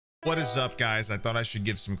What is up, guys? I thought I should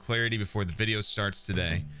give some clarity before the video starts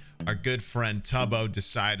today. Our good friend Tubbo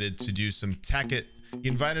decided to do some Tekkit. He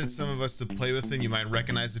invited some of us to play with him. You might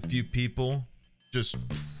recognize a few people just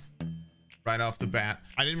right off the bat.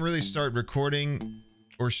 I didn't really start recording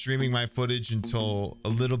or streaming my footage until a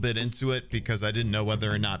little bit into it because I didn't know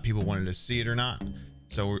whether or not people wanted to see it or not.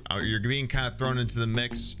 So you're being kind of thrown into the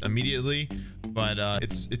mix immediately, but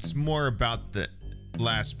it's more about the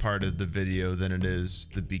last part of the video than it is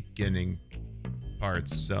the beginning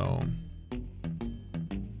parts. So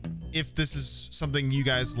if this is something you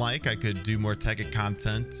guys like, I could do more Tekkit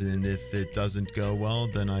content, and if it doesn't go well,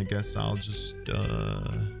 then I guess I'll just do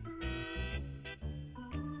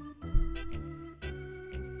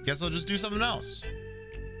something else.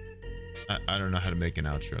 I don't know how to make an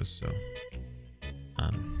outro, so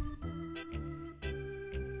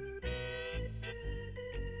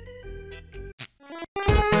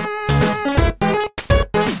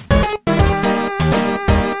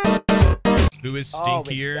who is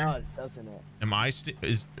stinkier? Oh, it does, doesn't it? Am I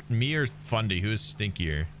is me or Fundy? Who is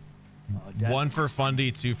stinkier? Oh, 1 for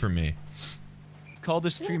Fundy, 2 for me. Call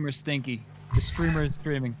the streamer stinky. The streamer is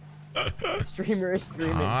streaming. The streamer is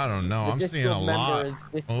streaming. I don't know. I'm seeing a lot.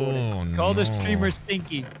 Oh no. Call the streamer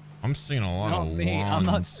stinky. I'm seeing a lot of ones. I'm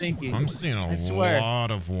not stinky. I'm seeing a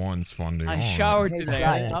lot of ones, Fundy. I showered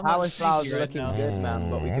today. Our flowers are looking good,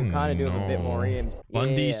 man, but we can kind of do a bit more EMs.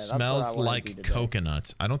 Fundy yeah, smells like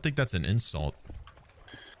coconut. I don't think that's an insult.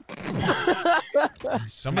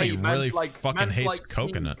 Somebody really fucking hates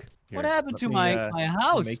coconut. What happened to my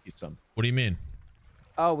house? Make you some. What do you mean?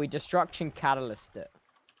 Oh, we destruction catalyst it.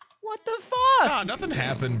 What the fuck? Ah, nothing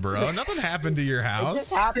happened, bro. Nothing happened to your house. It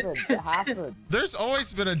just happened. It happened. There's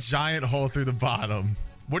always been a giant hole through the bottom.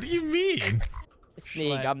 What do you mean?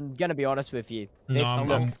 Sneeg, I'm gonna be honest with you. No,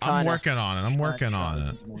 I'm working on it. I'm working on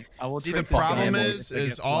it. See, the problem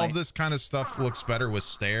is all of this kind of stuff looks better with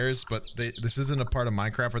stairs, but this isn't a part of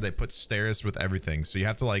Minecraft where they put stairs with everything. So you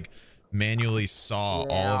have to like manually saw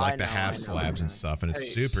all of like the half slabs and stuff, and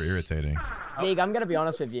it's super irritating. Sneeg, I'm gonna be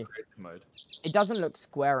honest with you. It doesn't look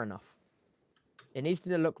square enough. It needs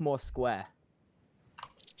to look more square.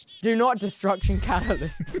 Do not destruction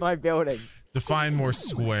catalyst my building. Define more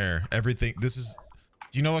square. Everything. This is.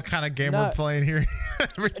 Do you know what kind of game we're playing here?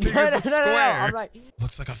 Everything is a square. No. I'm like,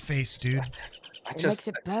 looks like a face, dude. It makes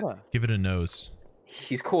it better. Give it a nose.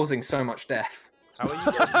 He's causing so much death. How are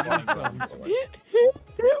you guys having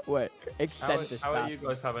Wait, extend this. How are you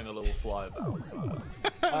guys having a little fly about?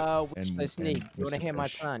 So Sneeg, you want to hear my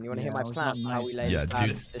plan? You want to hear my plan? How we lay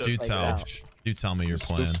do tell me your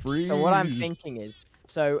plan. So what I'm thinking is,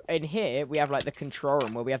 so in here we have like the control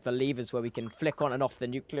room where we have the levers where we can flick on and off the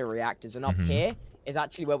nuclear reactors, and up here is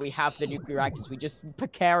actually where we have the nuclear reactors. We just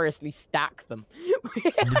precariously stack them. You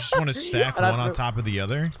just want to stack one on top of the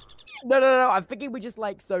other? No. I'm thinking we just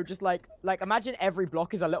like imagine every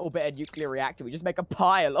block is a little bit of nuclear reactor. We just make a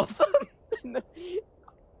pile of them.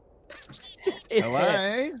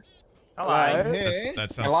 Hello.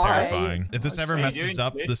 That sounds terrifying. If this ever messes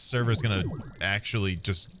up, this server's gonna actually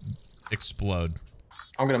just explode.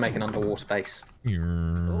 I'm gonna make an underwater base.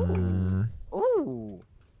 Ooh. Oh,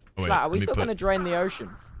 wait, Flat, are we still gonna drain the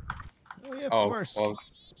oceans? Oh yeah, of course. Well,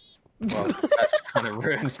 that kind of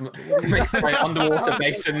makes my underwater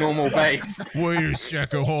base a normal base. Wait a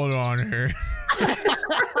second, hold on here.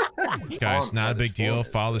 Guys, not a big deal.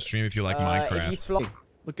 Follow the stream if you like Minecraft.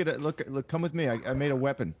 Look at it. Look. Come with me. I made a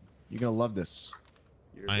weapon. You're gonna love this.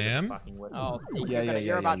 I am? Oh,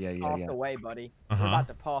 you're about to pass away, buddy. You're about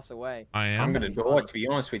to pass away. I am? I'm gonna die, to be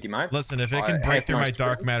honest with you, mate. Listen, if it can break through my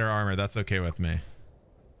dark matter armor, that's okay with me.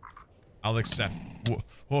 I'll accept.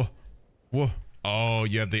 Whoa. Oh,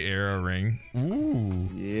 you have the arrow ring. Ooh.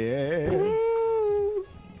 Yeah. Ooh.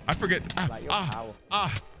 I forget.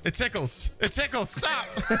 It tickles. It tickles. Stop.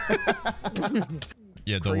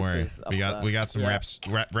 Yeah, don't worry. We got some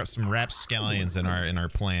rapscallions in our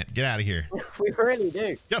plant. Get out of here. We really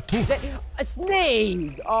do. A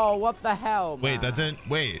sneeze. Oh, what the hell, man? Wait, that didn't.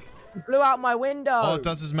 Wait. It blew out my window. All it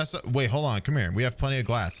does is mess up. Wait, hold on. Come here. We have plenty of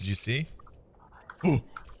glass. Did you see? Ooh.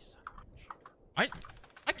 I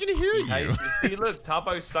can hear you. Hey, see, look,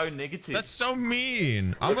 Tubbo's so negative. That's so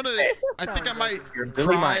mean. I think I might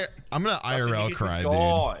cry. I'm gonna IRL cry, dude.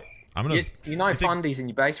 I'm gonna. You know Fundy's in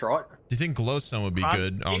your base, right? Do you think glowstone would be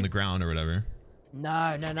good on the ground or whatever? No.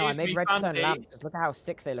 I made redstone lamps. Just look at how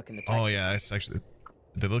sick they look in the texture. Oh yeah, it's actually.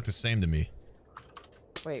 They look the same to me.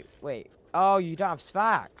 Wait. Oh, you don't have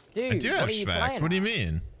Sfax, dude. I do have Sfax. What do you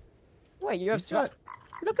mean? Wait, you have Sfax.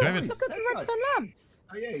 Look at the redstone lamps.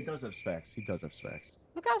 Oh yeah, he does have Sfax. He does have Sfax.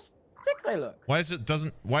 Look how sick they look. Why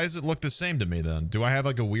does it look the same to me then? Do I have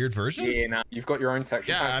like a weird version? Yeah, no, you've got your own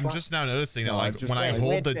texture. Yeah, I'm pack, just now noticing that No, like just when I saying. hold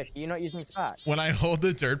Weird the fish. You're not using Spatch. when I hold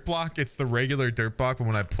the dirt block, it's the regular dirt block, but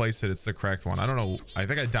when I place it, it's the correct one. I don't know. I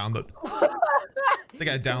think I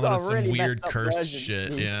downloaded some really weird messed up cursed version, shit.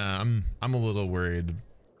 Sneak. Yeah, I'm a little worried.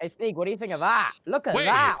 Hey, Sneak, what do you think of that? Look at Wait,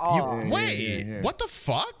 that. Oh. wait, Yeah. what the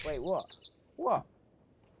fuck? Wait, what? What?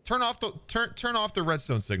 Turn off the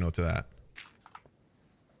redstone signal to that.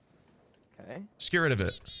 Okay. Just get rid of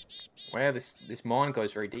it. Wow, this mine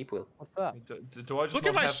goes very deep, Will. What's up? Do I just Look not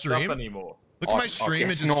at my have stream. stuff anymore? Look at my stream and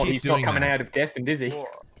guess just not. keep He's doing not coming that. out of deafened, is he? What?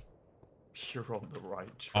 You're on the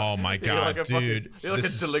right track. Oh my You're god, like a fucking- dude. You're like a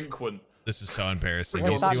This is delinquent. this is so embarrassing.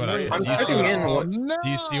 Wait, You see that's what I weird. I'm do you see putting what, in what- no. do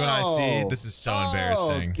you see what I see? This is so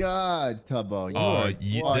embarrassing. Oh God, Tubbo. You Oh, are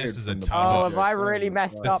you- fired this is a from the Tubbo. Oh, project. have I really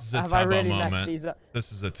messed This up? is a Have I Tubbo really moment. messed these up?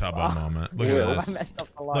 This is a Tubbo moment. Look Will. at I this. messed up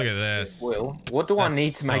a lot. Look at this. Will, what do I That's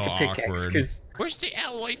need to make so a pickaxe? awkward. Because Where's the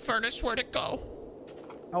alloy furnace? Where'd it go?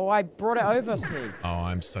 Oh, I brought it over, Sneak. Oh,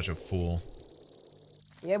 I'm such a fool.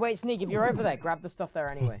 Yeah, wait, Sneak, if you're over there, grab the stuff there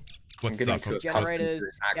anyway. What getting stuff? to a custom Generators, to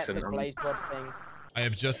this get the accent. blaze rod thing. I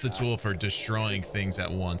have just the tool for destroying things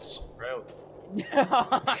at once. Really?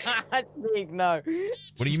 Sneak, no.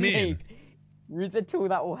 What do you mean? Sneak, use a tool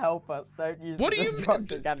that will help us. Don't use What the do you mean?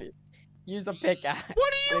 destruction cannon. Use a pickaxe.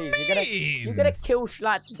 What do you Please. You're gonna kill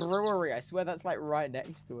Schlatt's brewery. I swear that's like right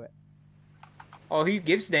next to it. oh, who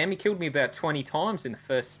gives a damn? He killed me about 20 times in the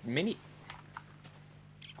first minute.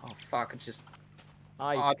 Oh fuck! I just. Oh,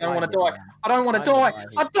 I don't want to die. I don't want to die.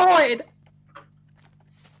 I died.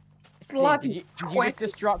 Bloody Did you just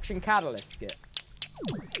destruction catalyst get?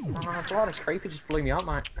 Oh, bloody creeper just blew me up,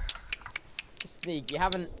 mate. Sneak, you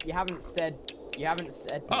haven't said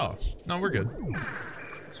Oh, much. no, we're good.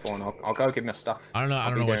 It's fine. I'll go get my stuff. I don't know. I I'll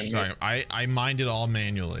don't be know what down you're here. talking about. I mined it all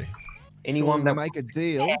manually. Anyone Shall that we make a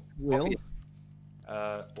deal, Will?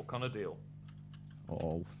 What kind of deal?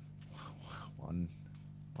 Oh,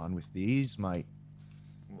 one with these, mate.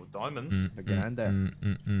 Well, diamonds. A gander.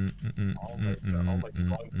 I'll make a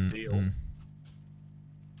diamond deal.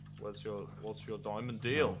 What's your diamond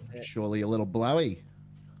deal? Surely a little blowy.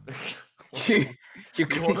 you You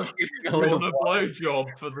can want a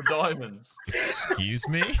blowjob for the diamonds? Excuse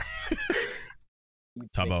me,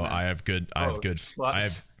 Tubbo. I have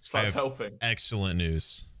helping. excellent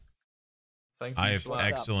news. Thank you. I have Schlatt.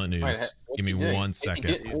 excellent news. Wait, what's Give me he doing? 1 What's he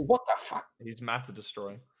second. doing? What the fuck? He's matter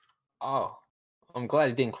destroying. Oh, I'm glad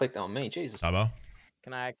he didn't click that on me. Jesus. Tubbo.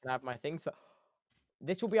 Can I have my things?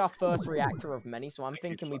 This will be our first reactor of many, so I'm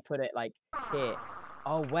thinking we put it like here.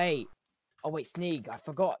 Oh wait, Sneak. I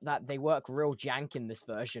forgot that they work real jank in this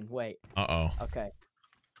version. Wait. Uh-oh. Okay.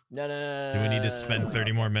 No. Do we need to spend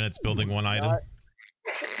 30 more minutes building one item?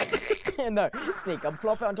 No, Sneak. I'll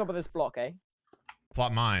plop it on top of this block, eh?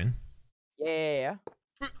 Plot mine. Yeah.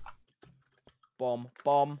 Bomb.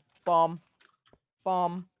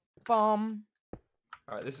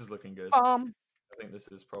 All right, this is looking good. I I think this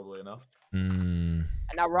is probably enough. And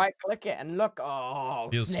now right click it and look. Oh,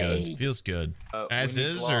 Feels Sneak. good. Feels good. As we need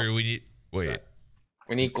is, glass. or we need. Wait.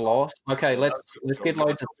 We need glass. Okay, let's get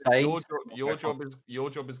loads of spades. Your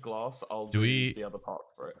job is glass. I'll Do do we- the other part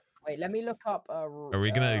for it. Wait, let me look up. Are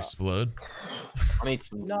we gonna explode? I need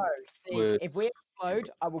some. No, Sneak, wood. if we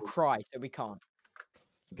explode, I will cry. So we can't.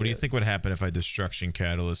 What do you think would happen if I destruction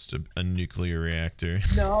catalyst a nuclear reactor?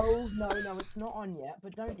 No, it's not on yet.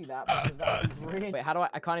 But don't do that because that would be really. Wait, how do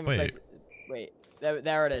I can't even Wait. place it. Wait,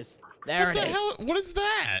 there it is. There What it the is. hell? What is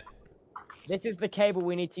that? This is the cable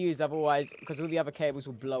we need to use, otherwise, because all the other cables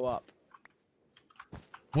will blow up.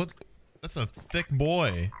 What? That's a thick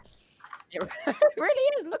boy. It really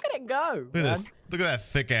is. Look at it go. Look at this. Look at that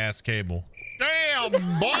thick ass cable. Damn,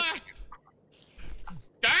 boy.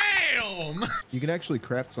 Damn. You can actually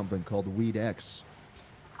craft something called Weed X.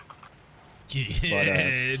 Yeah,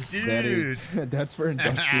 That dude. is, that's for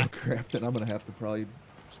industrial craft, and I'm gonna have to probably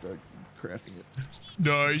start crafting it.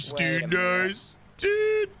 Nice, Wait a dude. minute. Nice,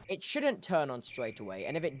 dude. It shouldn't turn on straight away,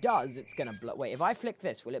 and if it does, it's gonna blow. Wait, if I flick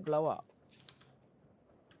this, will it blow up?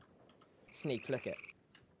 Sneak, flick it.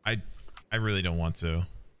 I really don't want to.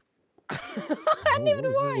 Neither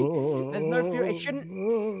do I. There's no fuel. It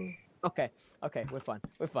shouldn't. Okay, we're fine.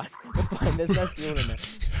 We're fine. There's no fuel in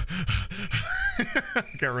it.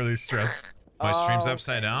 Got really stressed. My stream's Oh,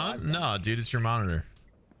 upside okay, down? No, dude, it's your monitor.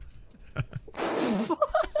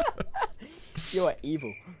 You're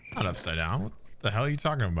evil. Not upside down. What the hell are you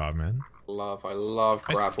talking about, man? I love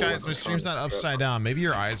gravel. Guys, my stream's not upside down. Maybe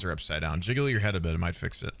your eyes are upside down. Jiggle your head a bit. It might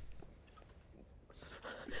fix it.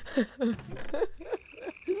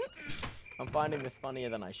 I'm finding this funnier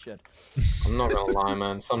than I should. I'm not gonna lie,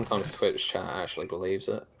 man. Sometimes Twitch chat actually believes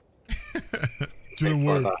it. Didn't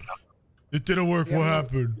work. It didn't work. What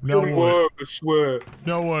happened? Now Didn't what? work, I swear.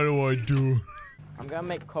 Now what do I do? I'm gonna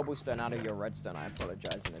make cobblestone out of your redstone. I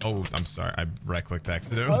apologize. Oh, I'm sorry. I right-clicked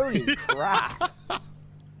accidentally. Holy crap!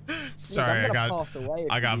 Sorry, Sneak,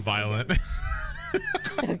 I got violent.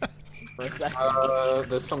 For a second.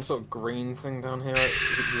 There's some sort of green thing down here.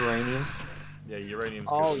 Is it uranium? Yeah, uranium's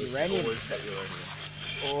Oh, good. uranium. Always get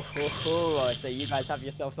uranium. Oh, so you guys have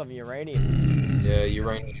yourself some uranium. Yeah,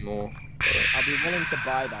 uranium ore. I'll be willing to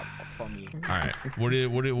buy that from you. All right. What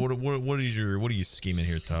are you scheming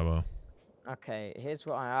here, Tabo? Okay, here's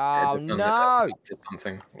what I. Oh It doesn't no! look like it's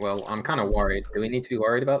something. Well, I'm kind of worried. Do we need to be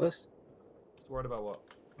worried about this? Worried about what?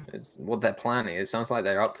 It's what they're planning. It sounds like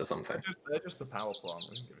they're up to something. They're just the power plant.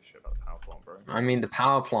 We don't give a shit about the power plant, bro. I mean, the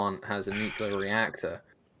power plant has a nuclear reactor.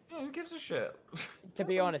 Yeah, who gives a shit? To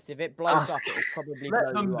be honest, if it blows up, it'll probably Let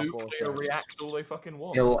blow them you up nuclear also. react all they fucking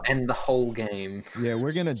want. It'll end the whole game. Yeah,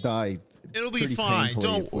 we're gonna die. It'll be pretty fine. painfully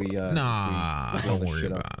Don't if we, nah. if we blow Don't this worry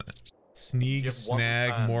shit up. about it. Sneak Give one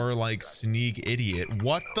snag, fan. more like sneak idiot.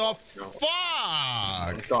 What the fuck?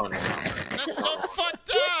 I'm done. That's so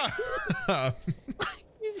fucked up.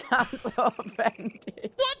 You sound so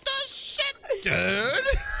offended. What the shit,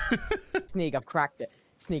 dude? Sneak, I've cracked it.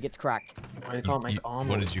 Sneak, it's cracked. Oh, you can't make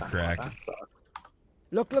armor. What with did you that. crack? That sucks.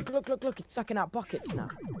 Look, it's sucking out buckets now.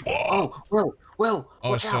 Oh, Will. Oh,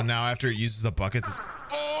 watch so out. now after it uses the buckets, it's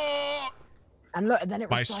And look, and then it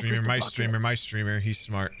my recycles streamer, the my bucket. streamer, my streamer. He's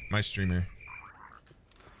smart. My streamer.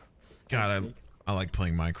 God, I like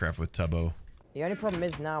playing Minecraft with Tubbo. The only problem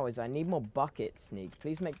is now is I need more buckets, Sneak.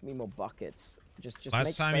 Please make me more buckets. Just Last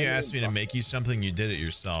make time so you many asked me to buckets. make you something, you did it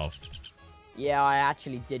yourself. Yeah, I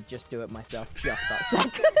actually did just do it myself just that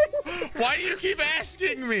second. Why do you keep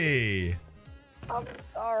asking me? I'm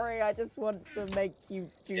sorry, I just want to make you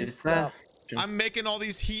do Is stuff. I'm making all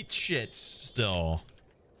these heat shits still.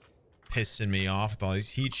 Pissing me off with all these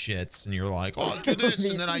heat shits, and you're like, oh, do this,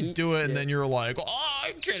 and then I Heat do it, and shit. then you're like, oh,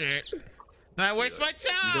 I did it. Then I waste my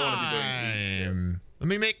don't wanna be doing heat time. Let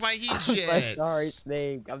me make my heat I'm so shits. sorry,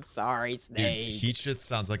 Sneak. I'm sorry, Dude, Sneak. heat shit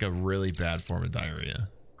sounds like a really bad form of diarrhea.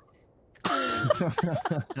 Oh,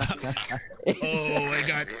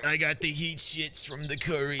 I got the heat shits from the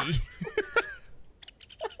curry.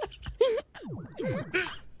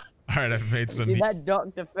 All right, I've made some. See that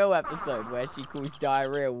Dr. Phil episode where she calls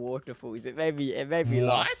diarrhea waterfalls? It made me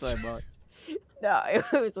laugh What? so much. No, it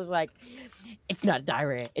was just like, it's not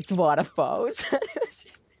diarrhea, it's waterfalls.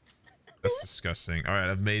 That's disgusting. All right,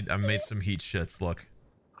 I've made some heat shits. Look,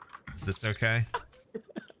 is this okay?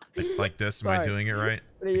 Like this? Am I Sorry. doing it right?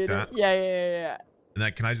 What are you Like doing? that? Yeah. And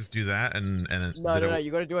that, can I just do that? And No,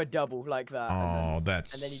 you gotta do a double like that. Oh,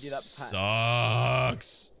 that and then you do that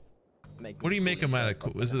sucks. Make What do you make them out of?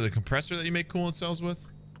 coolant Is it a compressor that you make coolant cells with?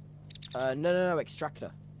 No,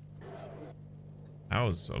 extractor. That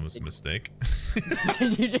was almost a mistake.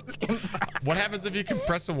 You just What happens if you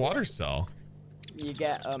compress a water cell? You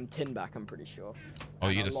get tin back, I'm pretty sure. Oh,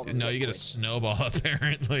 And you a get lot a of no, you get a liquid. snowball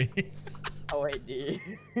apparently. Oh wait, do you?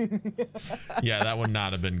 Yeah, that would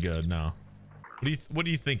not have been good. No. What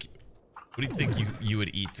do you think? What do you think you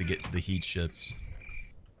would eat to get the heat shits?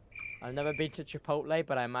 I've never been to Chipotle,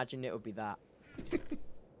 but I imagine it would be that.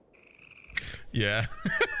 Yeah.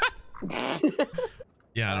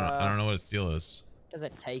 Yeah, I don't know what its deal is. Does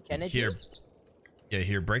it take energy? Here. Yeah,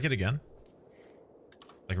 here, break it again.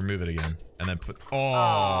 Like remove it again. And then put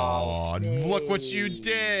oh look what you Sneak.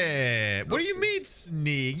 did. What do you mean,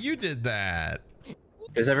 Sneak? You did that.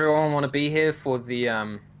 Does everyone want to be here for the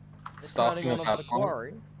The starting turning of on our the pond?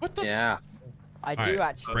 quarry. What the Yeah. I All do right,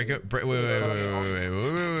 actually. break it.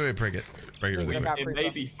 Wait, break it. Break it really Look quick. out. It may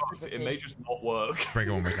be fucked. It may just not work. Break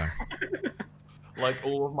it one more time. Like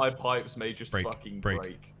all of my pipes may just Break, fucking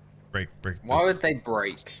break. break. Break. Why this. would they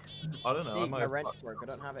break? I don't know. I Sneak, might my have wrench fucked. broke. I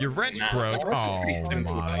don't have it. Your wrench Nah, broke. that's a pretty Oh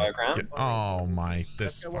simple my. diagram. Oh my. This.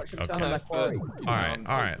 Let's go watch Fuck. him Okay. turn on the quarry.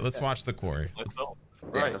 All right. Let's watch the quarry. Myself. Yeah,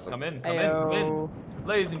 Right, that's what- come in. Ayo.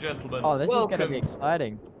 Ladies and gentlemen, Oh, this is welcome, gonna be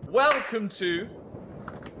exciting. welcome to...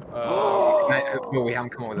 Mate, well, we haven't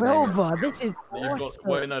come up with a name. yet. Wilbur, this is You've got, awesome.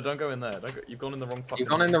 wait, no, don't go in there. You've gone in the wrong fucking... You've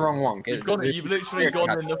gone in the wrong one. You've literally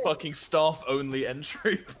gone in the fucking staff-only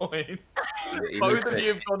entry point. Both of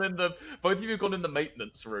you have gone in the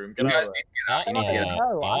maintenance room. Get You out guys of need to get out. You need to get out.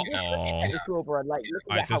 No, I'm just Uh-oh. looking at this Wilbur and like looking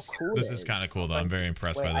All right, at how this cool this it is kind of cool though. I'm very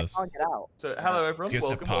impressed Wait, by this. I can't get out. So, hello everyone. You guys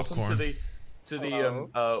have Welcome popcorn? to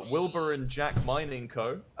the Wilbur and Jack Mining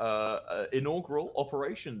Co. Inaugural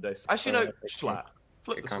Operation Day. Actually, no, Schlatt.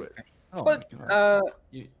 Flip the switch. Oh But, my God.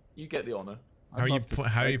 You get the honor. How are you I'd love to-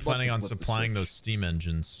 how are you I'd love planning to on flip the supplying switch. those steam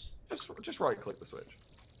engines? Just right click the switch.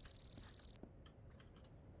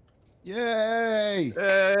 Yay!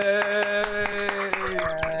 Hey!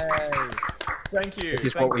 Thank you. This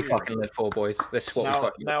is what we fucking live for, boys. This is what we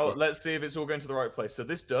fucking now live for. let's see if it's all going to the right place. So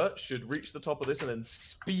this dirt should reach the top of this and then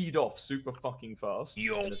speed off super fucking fast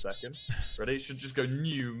in a second. Ready? It should just go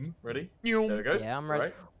noom. Ready? There we go. Yeah, I'm ready.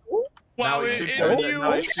 Right. Wow, Now it it should go.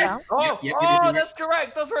 nukes. Oh, that's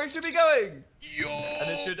correct. That's where it should be going. Yo. And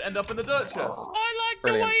it should end up in the dirt chest. I like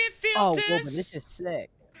Brilliant. the way it feels. Oh, well, but this is sick.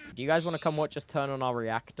 Do you guys want to come watch us turn on our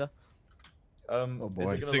reactor? Oh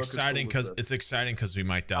boy. It's exciting because we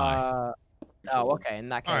might die. Oh, okay. In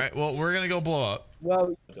that case. All right, well, we're gonna go blow up.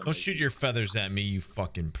 Well, Don't shoot your feathers at me, you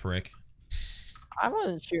fucking prick. I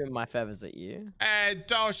wasn't shooting my feathers at you. Hey,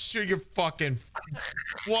 don't shoot your fucking.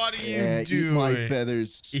 What are Yeah, you doing? eat my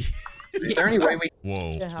feathers. Is there any way we...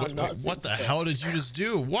 Whoa. Yeah, how What nuts the it's hell did you just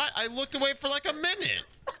do? What? I looked away for like a minute.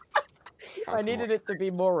 I needed it to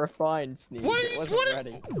be more refined, Sneak. What are It you- wasn't what are-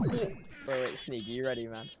 ready. Wait, Sneak, are you ready,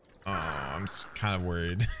 man? Oh, I'm kind of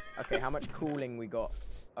worried. Okay, how much cooling we got?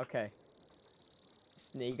 Okay.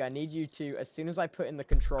 Sneak, I need you to, as soon as I put in the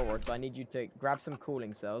control rods, I need you to grab some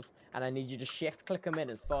cooling cells, and I need you to shift click them in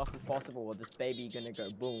as fast as possible, or this baby gonna go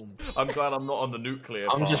boom. I'm glad I'm not on the nuclear.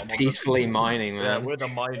 I'm part. just on the- peacefully mining, Yeah, man. we're the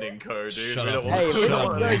mining code, dude. Shut We up, don't want- Hey, Shut we're up,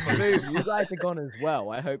 not going losers. smooth. You guys are gone as well.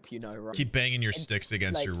 I hope you know, right? Keep banging your sticks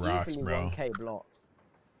against Like, your rocks, easily bro. 1K blocks.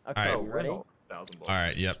 Okay, Alright. Oh, you we're ready? not 1,000 blocks. All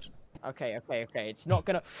right, yep. Okay. It's not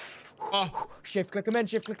gonna. Oh, Shift click them in.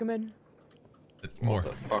 Shift click them in. more. What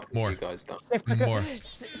the fuck have More. you guys done? Shift click More.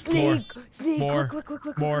 Sneak. More.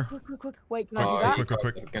 Quick. More. Wait, can I do Oh, that? you Quick.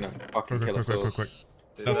 guys are gonna fucking kill us all. Quick.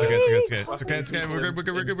 That's okay, it's okay. We're good.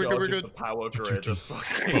 The power grid.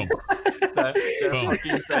 Boom. Their Boom.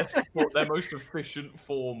 fucking best, their most efficient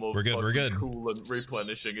form of We're good. fucking coolant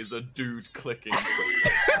replenishing is a dude clicking.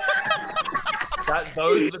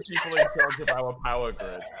 Those are the people in charge of our power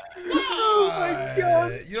grid. Oh my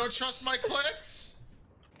god. You don't trust my clicks?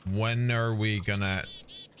 When are we gonna?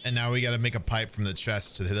 And now we gotta make a pipe from the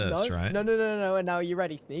chest to this, right? No. And now you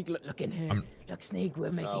ready, Sneak? Look in here. Look, Sneak,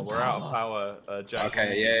 we're making We're out of power, Jack.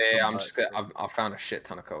 Okay, yeah. I'm just gonna... I found a shit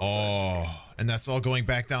ton of coal. Oh, and that's all going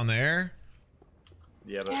back down there?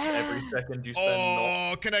 Yeah, but every second you spend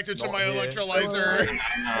Oh, connected to not my here. electrolyzer.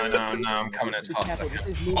 No, I'm coming as fast as I This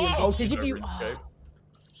can. is medium voltage. If you.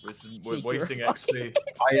 We're wasting XP.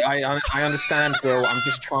 I understand, Bill. I'm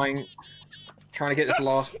just trying to get this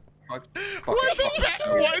last... Fuck Why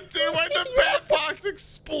it. the bat box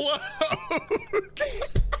explode? You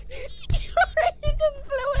just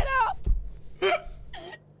blew it up.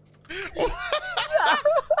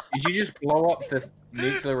 Did you just blow up the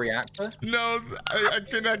nuclear reactor? No, I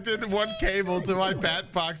connected one cable to my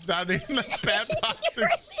bat box down here, and the bat box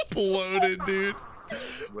exploded, dude.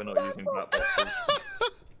 We're not using bat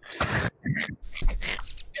boxes.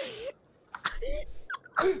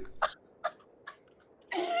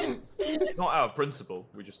 It's not our principle.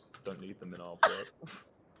 We just don't need them in our work.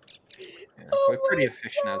 Yeah, we're pretty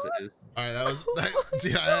efficient as it is. All right,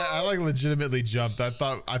 dude. I like legitimately jumped. I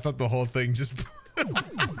thought the whole thing just.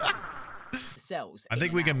 Cells. I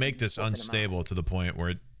think we can make this unstable to the point where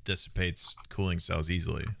it dissipates cooling cells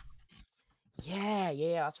easily. Yeah,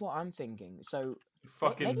 that's what I'm thinking. So.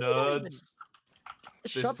 Fucking maybe we don't even- nerds.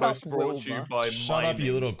 This Shut post up, brought to you Wilbur. by Shut mining. up,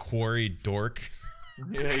 you little quarry dork.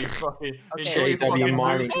 Yeah, you fucking Okay. enjoy JW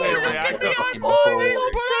mining. nuclear Oh, reactor. look at me, I'm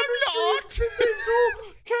mining, but I'm not.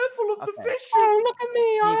 Careful of the Okay. fish. Oh, look at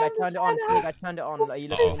me! I turned it on. Sneak, I turned it on. Are you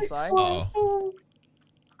looking inside? Uh-oh.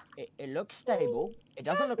 It looks stable. It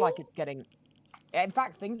doesn't look like it's getting. In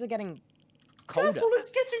fact, things are getting colder. Careful,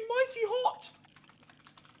 it's getting mighty hot.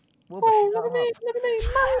 Wilbur, shut up. Look at me,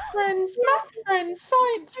 math friends,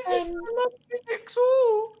 science friends. Physics,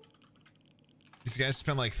 oh. These guys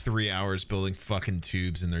spent like 3 hours building fucking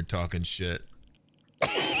tubes, and they're talking shit.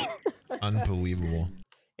 Unbelievable.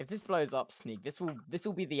 If this blows up, Sneak, this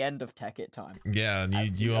will be the end of Tekkit time. Yeah,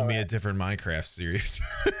 and you owe me a different Minecraft series.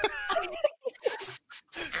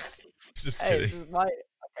 Just Hey, kidding. this is my. Okay.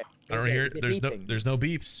 I don't is it- hear. is it There's no. beeping? There's no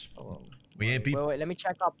beeps. We ain't beep. Wait, let me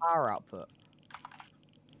check our power output.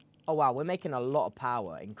 Oh wow, we're making a lot of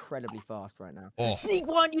power incredibly fast right now. Oh. Sneak,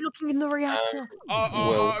 why aren't you looking in the reactor?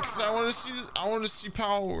 Cause I want to see. I want to see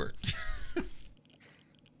power.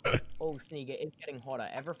 Oh, Sneak, it's getting hotter.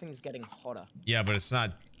 Everything's getting hotter. Yeah, but it's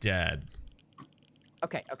not dead.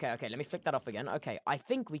 Okay. Let me flick that off again. Okay, I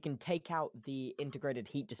think we can take out the integrated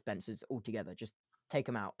heat dispensers altogether. Just take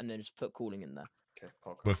them out and then just put cooling in there. Okay,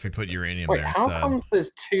 What if we put uranium Wait, there how instead? come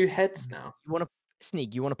there's 2 heads now? You want to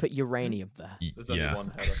Sneak? You want to put uranium there? There's only Yeah. one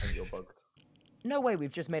head. I think you're bugged. No way.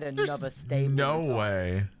 We've just made There's another stable. no result.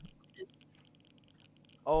 way.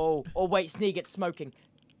 Oh wait, Sneak, it's smoking.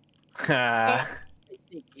 Ah,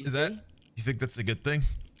 Is that? You think that's a good thing?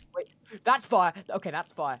 Wait, that's fire. Okay,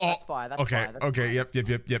 that's fire. Oh, That's fire. That's okay. fire. That's Okay. fire. Yep. Wait,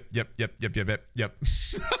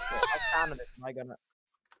 I found this. Am I gonna?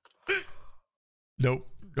 Nope.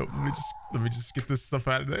 Nope. Let me just get this stuff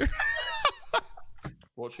out of there.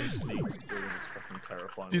 Watching Sneak stream is fucking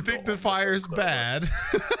terrifying. Do you think the fire's bad?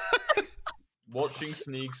 Watching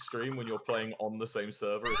Sneak stream when you're playing on the same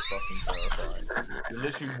server is fucking terrifying. You're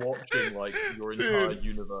literally watching like your entire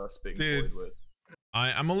universe being toyed with.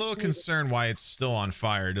 I'm a little concerned why it's still on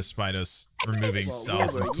fire despite us removing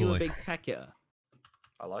cells and You a cooling. big Tekkiter?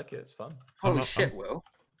 I like it. It's fun. Holy shit, Will.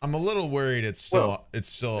 I'm a little worried it's still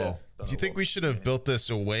Yeah, do you think we should have built this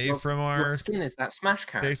away from our What skin is that Smash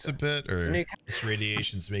character? base a bit, or this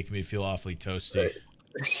radiation's making me feel awfully toasty?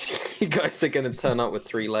 You guys are gonna turn up with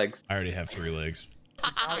 3 legs. I already have 3 legs.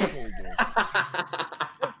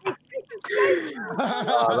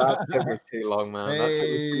 Oh, that took me too long, man. That took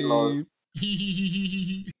me too long.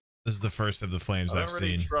 This is the first of the flames I I've don't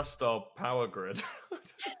really seen. trust our power grid.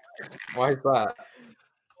 Why is that?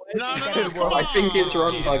 No, come I think it's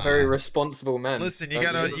run on. by very responsible men. Listen, you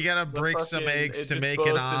gotta break some eggs to make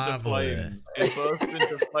an omelet. It burst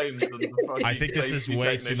into flames. And the fucking I think this is safety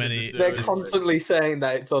way too technician many- did They're it. constantly saying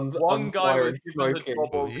that it's on One guy fire was and given the smoking.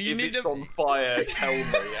 job of, You if need it's to- on fire, tell me.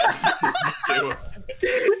 And he didn't do it.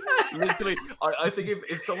 Literally, I think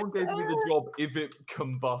if someone gave me the job, if it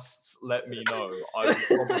combusts, let me know.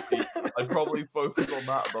 I'd probably focus on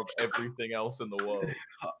that above everything else in the world.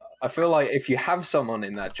 I feel like if you have someone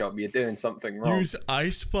in that job, you're doing something wrong. Use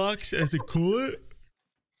ice blocks as a coolant.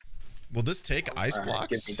 Will this take ice Alright,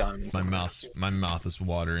 blocks? give me diamonds. My mouth is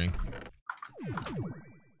watering.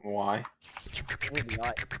 Why?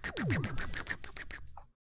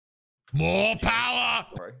 More power!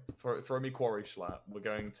 Sorry, throw me quarry slat. We're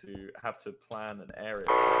going to have to plan an area.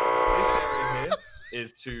 This area here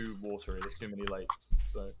is too watery. There's too many lakes.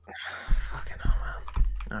 So. Fucking hell, man.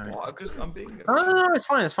 Alright. Well, I'm being. No, it's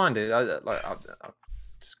fine, dude. I'll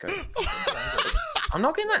just go. I'm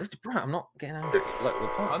not getting that, bro. I'm not getting out.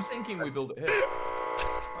 I'm thinking we build it here,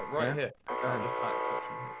 like right here. This back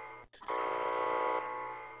section here.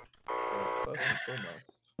 First and foremost.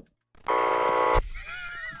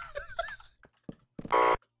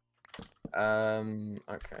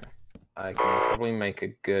 Okay. I can probably make a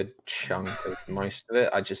good chunk of most of it.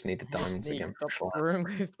 I just need the diamonds again. Stop screwing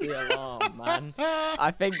with the alarm, man.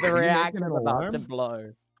 I think the reactor's about to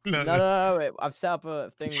blow. No, I've set up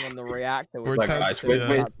a thing on the reactor. We're Look, guys, we've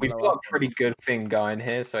got a pretty up. good thing going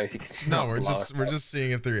here. So if you can, No, we're just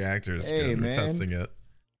seeing if the reactor is good. We're testing it.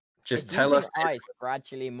 Just If tell you us. think ice are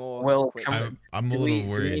actually more. Well, quick. I'm a little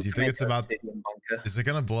worried. Do you think it's about? Bunker? Is it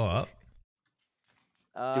gonna blow up?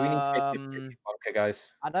 Do we need to make a bunker,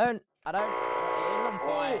 guys? I don't. It is on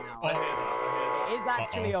fire now. I hear that. It is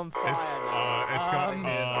actually on fire now. It's going.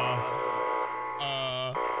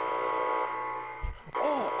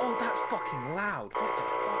 Oh, that's fucking loud. What the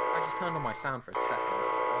fuck? I just turned on my sound for a second.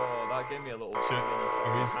 Oh, that gave me a little.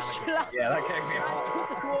 Yeah, that gave me a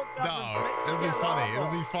No, it'll be funny. It'll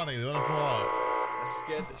be funny. Let it blow up. I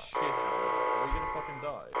scared the shit out of me. Are we gonna fucking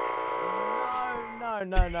die? No.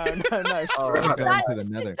 Oh, I'm going to the That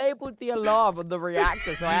nether. disabled the alarm on the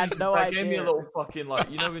reactor, so I had no that idea. gave me a little fucking like,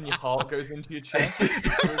 you know when your heart goes into your chest? It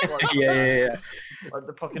was like, Yeah. like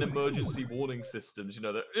the fucking emergency warning systems, you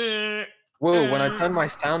know, that. Whoa, when I turned my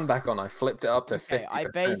sound back on, I flipped it up to 50%.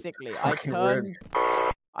 Okay,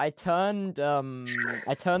 I turned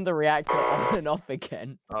the reactor on and off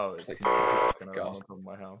again. Oh, it's It's fucking God. around from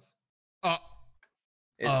my house.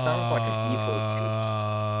 It sounds like an evil.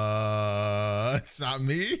 It's not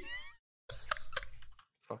me.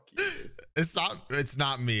 Fuck you, dude. It's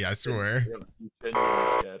not me, I swear. You genuinely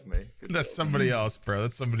scared me. Good That's job. somebody else, bro.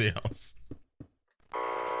 That's somebody else.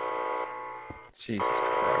 Jesus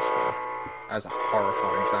Christ, man. That's a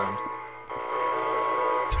horrifying sound.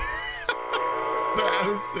 They're out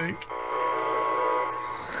of sync.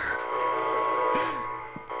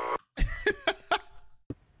 The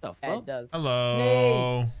Yeah, it fuck? does.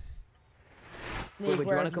 Hello. Sneak, Would you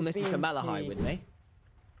where want to have come listen to been, Malahide Sneak? with me?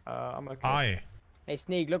 I'm okay. Hi. Hey,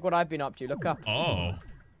 Sneak, look what I've been up to. Look up. Oh.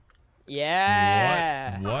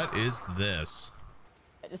 Yeah. What is this?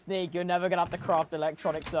 Sneak, you're never gonna have to craft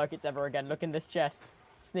electronic circuits ever again. Look in this chest.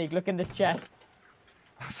 Sneak, look in this chest.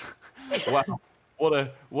 Wow.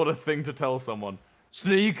 What a thing to tell someone.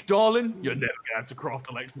 Sneak, darling, you're never gonna have to craft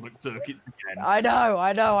electronic circuits again. I know.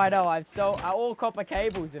 I've all copper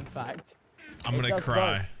cables, in fact. I'm It gonna does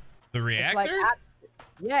cry. both. The It's reactor? like,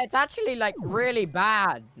 yeah, it's actually like really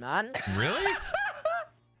bad, man. Really?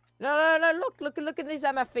 No. Look at these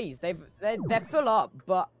MFEs. They're full up,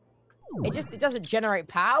 but it doesn't generate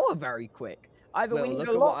power very quick. Either Well, we need look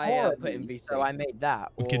a at lot what I, more, put in VC. so I made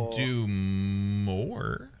that. We could do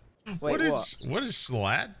more. Wait, what does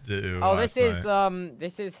Schlatt do? Oh, last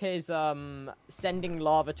this is his sending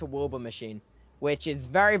lava to Wilbur machine, which is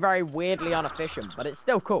very, very weirdly inefficient, but it's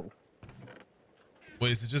still cool.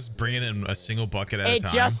 Wait, is it just bringing in a single bucket at a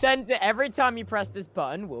time? It just sends it every time you press this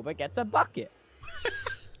button. Wilbur gets a bucket.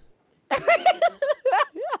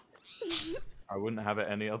 I wouldn't have it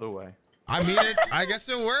any other way. I mean, I guess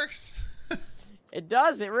it works. It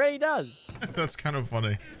does. It really does. That's kind of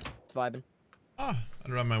funny. It's vibing. Oh, I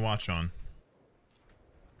don't have my watch on.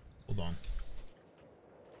 Hold on.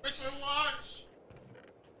 Where's my watch?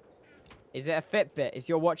 Is it a Fitbit? Is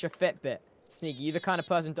your watch a Fitbit? Sneak, are you the kind of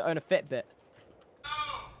person to own a Fitbit?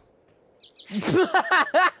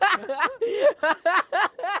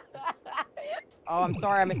 Oh, I'm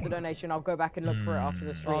sorry I missed the donation. I'll go back and look for it after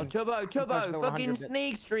the stream. Oh, Tubbo, fucking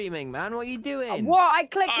sneak streaming, man. What are you doing? What? I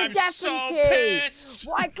clicked the I'm deafen so key. pissed.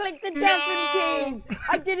 What? I clicked the deafen key.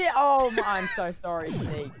 I did it. Oh, I'm so sorry,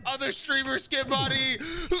 Sneak. Other streamer skin body.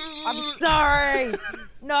 I'm sorry.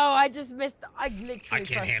 No, I just missed. I literally I can't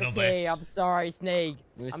pressed handle the key. this. I'm sorry, Sneak.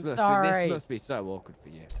 This sorry. This must be so awkward for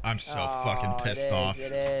you. I'm so fucking pissed off.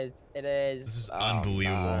 It is. It is. This is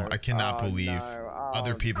unbelievable. No. I cannot believe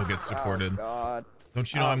other people get supported.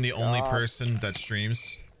 Don't you know I'm the only person that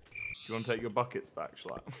streams? Do you want to take your buckets back,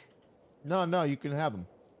 Schlatt? No, you can have them.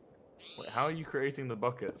 Wait, how are you creating the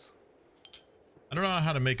buckets? I don't know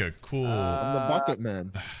how to make a cool. I'm the bucket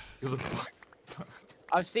man. You're the bucket.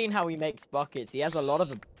 I've seen how he makes buckets. He has a lot of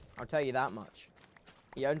them. I'll tell you that much.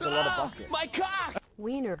 He owns a lot of buckets. My cock!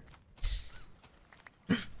 Wiener.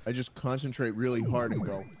 I just concentrate really hard and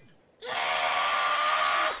go.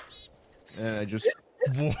 And I just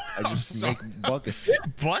sorry. make buckets.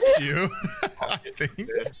 Bless you. I think. You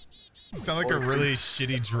sound like a really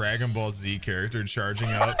shitty Dragon Ball Z character charging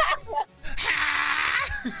up.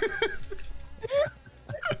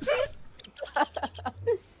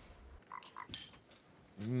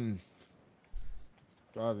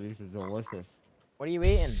 God, these are delicious. What are you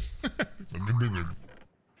eating?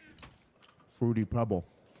 Fruity Pebble.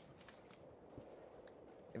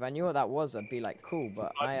 If I knew what that was, I'd be like, cool,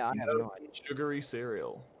 but I have no idea. Sugary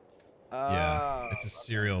cereal. Yeah, it's a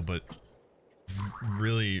cereal, but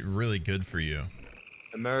really, really good for you.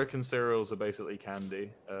 American cereals are basically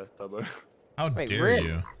candy, Tubbo. How Wait, dare really?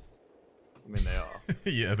 you? I mean, they are.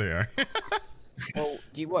 Yeah, they are. Well,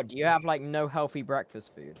 do you have like no healthy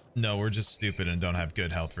breakfast food? No, we're just stupid and don't have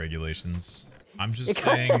good health regulations. I'm just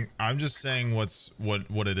saying. I'm just saying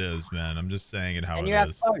what it is, man. I'm just saying it how And it you have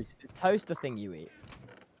is. toast. Is toast the thing you eat?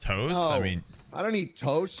 Toast? No, I mean, I don't eat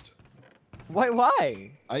toast. Wait,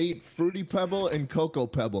 why? I eat Fruity Pebble and Cocoa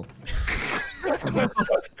Pebble. And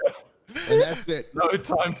that's it. No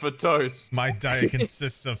time for toast. my diet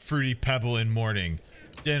consists of Fruity Pebble in morning,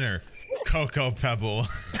 dinner, Cocoa Pebble.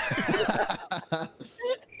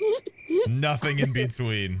 Nothing in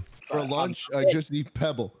between. For lunch, I just eat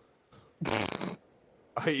Pebble.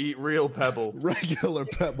 I eat real pebble. Regular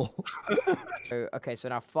Pebble. Okay, so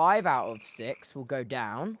now 5 out of 6 will go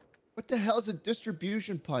down. What the hell is a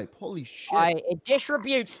distribution pipe? Holy shit. It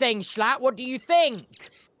distributes things, Schlatt. What do you think?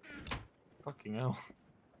 Fucking hell.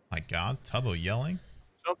 My God, Tubbo yelling.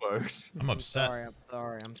 Tubbo. I'm upset.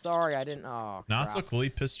 I'm sorry. I didn't. Oh, Nah, it's so crap. cool. He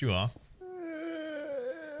pissed you off.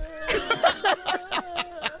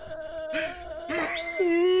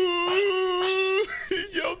 He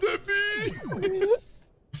yelled at me.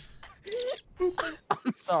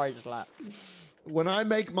 I'm sorry, Schlatt. When I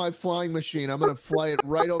make my flying machine, I'm going to fly it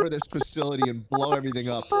right over this facility and blow everything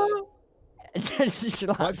up. My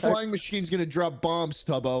flying machine's going to drop bombs,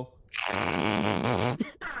 Tubbo.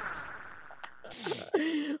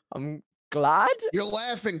 I'm glad. You're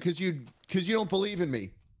laughing because you don't believe in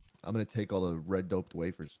me. I'm going to take all the red doped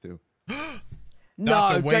wafers, too.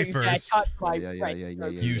 Not the don't you dare wafers. touch my Yeah.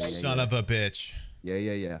 You son of a bitch. Yeah.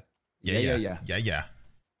 Yeah.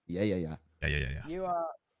 You are.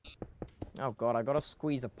 Oh god, I gotta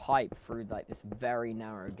squeeze a pipe through like this very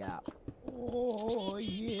narrow gap. Oh,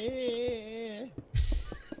 yeah.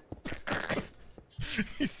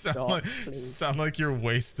 You Stop, please. sound like you're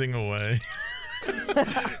wasting away.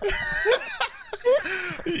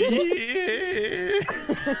 Yeah.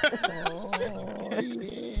 Oh,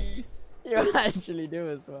 yeah. You actually do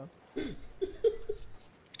as well. Oh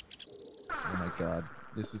my god.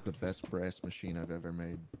 This is the best brass machine I've ever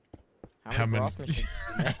made. How many? brass machines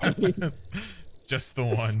do you make? Just the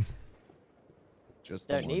one. Just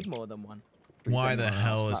the Don't one. need more than one. Why the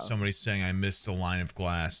hell is Oh. somebody saying I missed a line of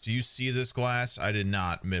glass? Do you see this glass? I did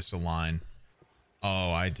not miss a line.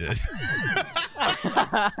 Oh, I did.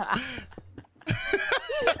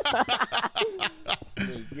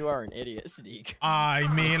 Sneak, you are an idiot, Sneak. I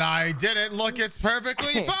mean, I didn't look. It's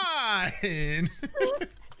perfectly fine.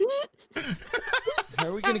 How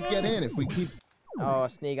are we gonna get in if we keep? Oh,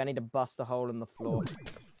 Sneak, I need to bust a hole in the floor.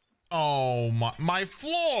 Oh my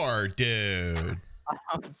floor, dude.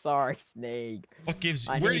 I'm sorry, Sneak. What gives?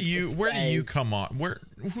 Where do you come on?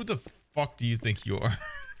 Who the fuck do you think you are?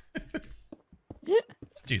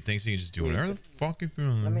 This dude thinks he can just do whatever the fuck if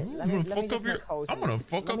I'm gonna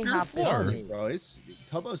fuck up your floor. Bro,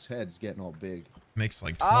 Tubbo's head's getting all big. Makes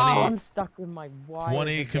like 20. Oh, I'm stuck with my wires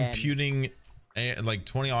 20 again. computing, like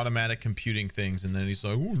 20 automatic computing things, and then he's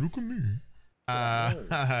like, "Oh, look at me."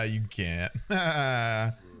 You can't.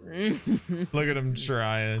 Look at him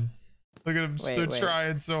trying. Look at him. They're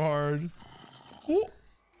trying so hard.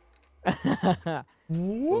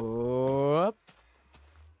 Whoop.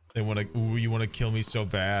 They want to. Ooh, you want to kill me so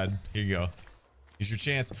bad. Here you go. Here's your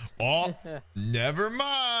chance. Oh, never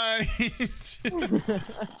mind.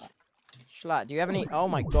 Schlatt, do you have any? Oh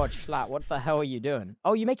my God, Schlatt, what the hell are you doing?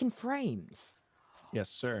 Oh, you're making frames. Yes,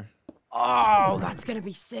 sir. Oh, that's gonna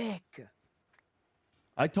be sick.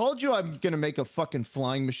 I told you I'm gonna make a fucking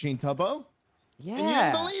flying machine, Tubbo. Yeah. And you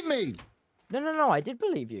didn't believe me. No, I did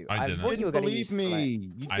believe you. I didn't. thought you were gonna believe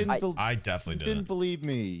me. You didn't. I definitely didn't. You didn't believe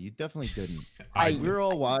me. You definitely didn't. We were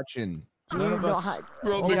all watching. None of us.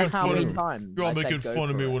 You're all making fun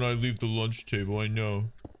of me when I leave the lunch table. I know.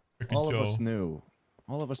 I can all tell. of us knew.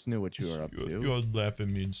 All of us knew what you were up to. You all laugh at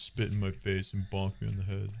me and spit in my face and bonk me on the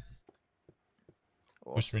head.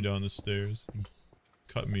 Awesome. Push me down the stairs and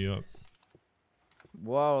cut me up.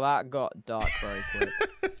 Whoa, that got dark very quick.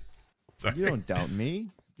 Sorry. You don't doubt me.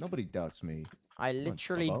 Nobody doubts me. I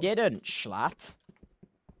literally didn't, Schlatt.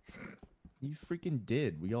 You freaking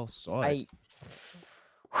did. We all saw it.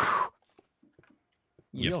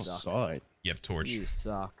 You all suck. saw it. Yep, torch. You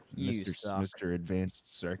suck. You suck. Mr.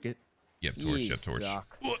 Advanced Circuit. Yep, torch. You Yep, torch.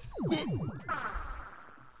 suck. I'm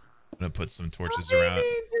gonna put some torches around.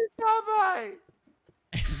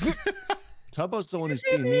 Tubbo's the one who's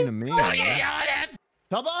being mean to me.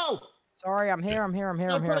 Tubbo! Sorry, I'm here.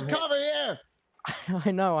 Put cover here.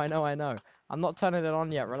 I know. I'm not turning it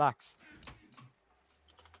on yet. Relax.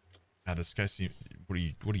 This guy seems.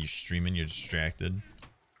 What are you streaming? You're distracted.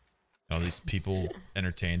 All these people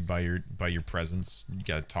entertained by your presence. You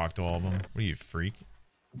gotta talk to all of them. What are you, freak?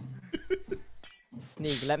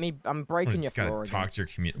 Sneak, let me. I'm breaking your floor. Gotta talk to your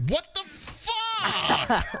community. What the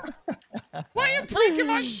fuck? What are you breaking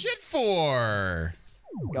my shit for?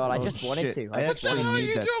 God, I just wanted to. What the hell are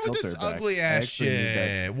you doing with this ugly ass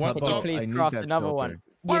shit? What the? Please craft another one.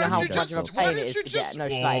 You know how much of a pain it is to get. No,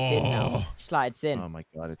 Schlatt, it's in now. Schlatt, it's in. Oh my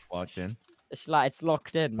God, it's locked in. Schlatt, it's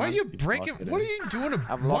locked in. Why are you breaking? What are you doing?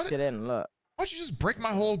 I've locked it in. Look. Why don't you just break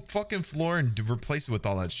my whole fucking floor and replace it with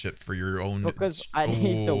all that shit for your own? Because I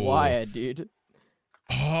need the wire, dude.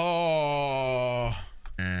 Oh.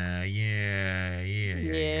 Yeah.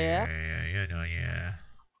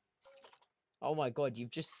 Oh my God,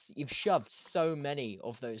 you've shoved so many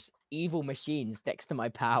of those evil machines next to my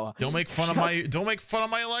power. Don't make fun of my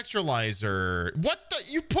electrolyzer. What the?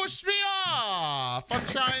 You pushed me off. I'm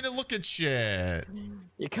trying to look at shit.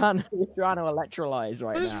 You're trying to electrolyze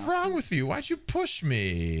right now. What is wrong with you? Why'd you push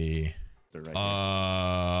me? Tubbo,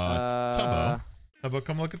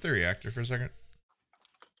 come look at the reactor for a second.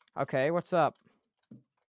 Okay, what's up?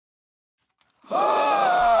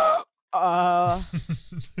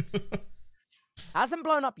 Hasn't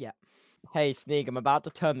blown up yet. Hey, Sneeg, I'm about to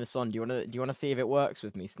turn this on. Do you wanna see if it works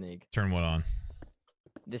with me, Sneeg? Turn what on?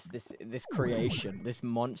 This creation, this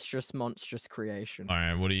monstrous creation. All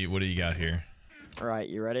right, what do you got here? All right,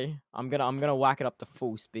 you ready? I'm gonna whack it up to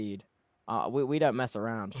full speed. We don't mess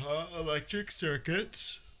around. Electric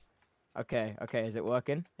circuits. Okay, is it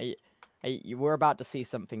working? We're about to see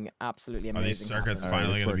something absolutely amazing. Are these circuits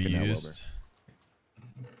finally gonna be used?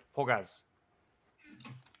 Pogas.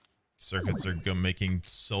 Circuits are making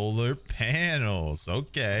solar panels.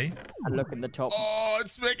 Okay. And look in the top. Oh,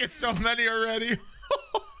 it's making so many already.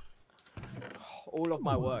 All of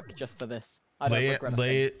my work just for this.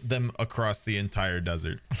 Lay them across the entire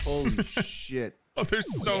desert. Holy shit. Oh,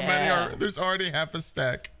 there's so many. There's already half a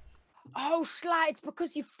stack. Oh, Schlatt, it's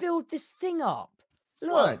because you filled this thing up.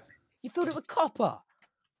 Look, what? You filled it with copper.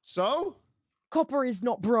 So? Copper is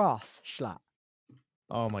not brass, Schlatt.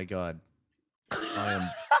 Oh my God. I am.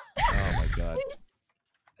 Oh my God.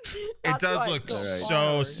 It does look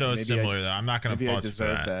so similar though. I'm not gonna fuss for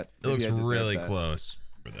that. It looks really close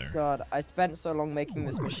over there. God, I spent so long making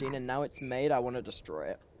this machine, and now it's made. I want to destroy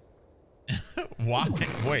it. Why?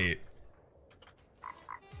 Wait.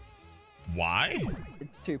 Why?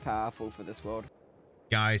 It's too powerful for this world.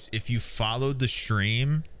 Guys, if you followed the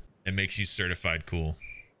stream, it makes you certified cool.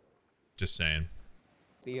 Just saying.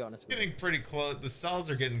 Be honest with Getting pretty close. The cells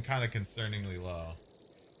are getting kind of concerningly low.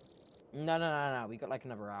 No. We got like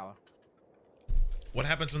another hour. What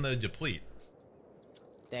happens when they deplete?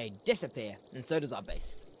 They disappear, and so does our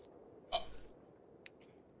base. Oh.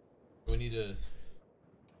 We need to...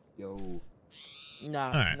 Yo. No,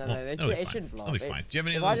 Alright, no, well, it shouldn't blow That'll be up. fine. Do you have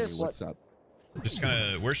any if of I those? just What's up? Just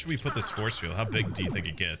kind of, where should we put this force field? How big do you think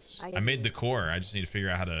it gets? I made the core. I just need to figure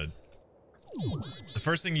out how to... The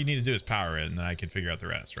first thing you need to do is power it, and then I can figure out the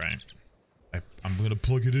rest, right? I'm gonna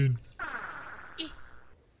plug it in.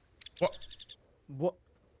 What? What?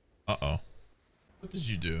 Uh-oh. What did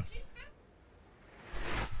you do?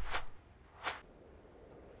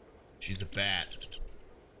 She's a bat.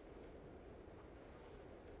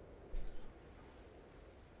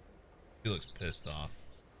 She looks pissed off.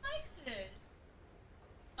 Likes it.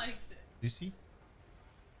 Likes it. You see?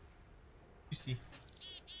 You see?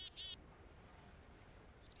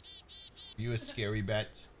 You a scary bat?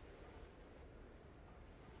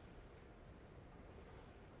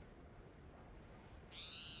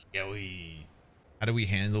 Yeah, how do we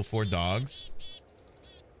handle 4 dogs?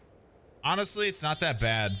 Honestly, it's not that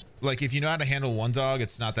bad. Like, if you know how to handle 1 dog,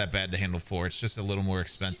 it's not that bad to handle 4. It's just a little more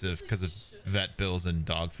expensive because of vet bills and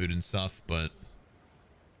dog food and stuff. But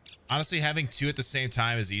honestly, having 2 at the same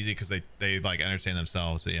time is easy because they like entertain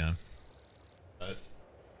themselves. So yeah. But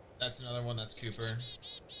that's another one. That's Cooper.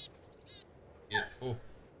 Yeah. Oh.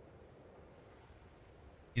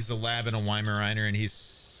 He's a lab and a Weimaraner, and he's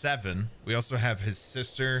 7. We also have his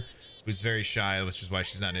sister, who's very shy, which is why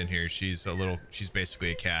she's not in here. She's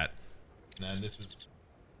basically a cat. And then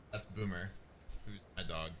that's Boomer, who's my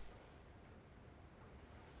dog.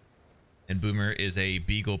 And Boomer is a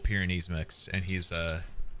Beagle Pyrenees mix, and he's a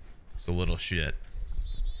little shit.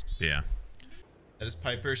 So yeah. That is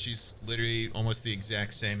Piper. She's literally almost the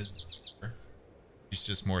exact same as Boomer. She's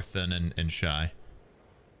just more thin and shy.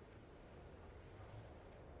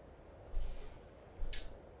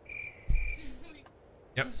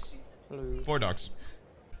 Yep. 4 dogs.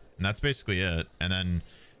 And that's basically it. And then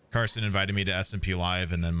Carson invited me to S&P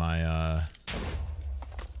Live, and then my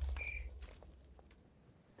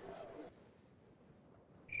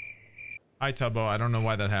Hi Tubbo, I don't know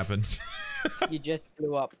why that happened. You just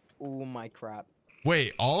blew up all my crap.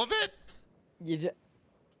 Wait, all of it? You just...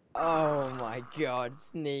 Oh my god,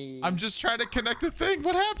 Sneeg. I'm just trying to connect the thing.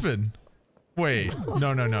 What happened? Wait,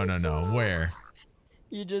 no. Where?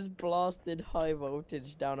 You just blasted high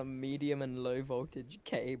voltage down a medium and low voltage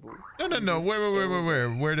cable. No. Where?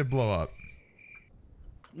 Where did it blow up?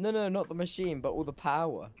 No, not the machine, but all the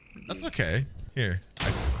power. That's okay. Here.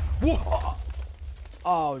 Whoa!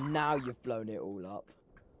 Oh, now you've blown it all up.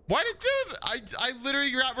 Why did it do that? I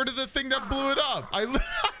literally got rid of the thing that blew it up. I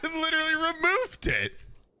literally removed it.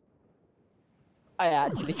 I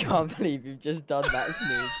actually can't believe you've just done that,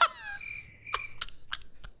 Sneeg.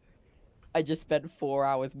 I just spent 4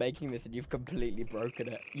 hours making this and you've completely broken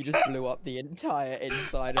it. You just blew up the entire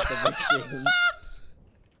inside of the machine.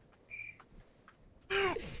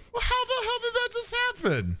 How the hell did that just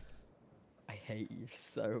happen? I hate you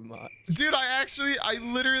so much. Dude, I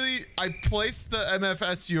placed the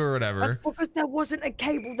MFSU or whatever. That's because there wasn't a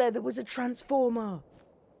cable there was a transformer.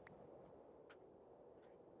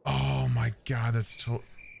 Oh my god, that's totally...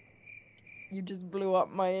 You just blew up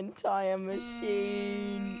my entire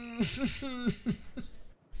machine.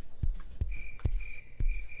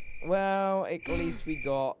 Well, at least we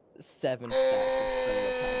got 7 stacks of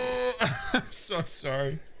solar panels. I'm so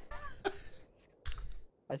sorry.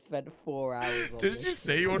 I spent 4 hours on Didn't you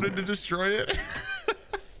say you wanted to destroy it?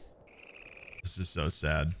 This is so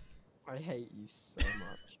sad. I hate you so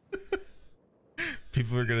much.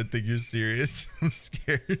 People are gonna think you're serious. I'm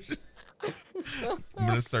scared. I'm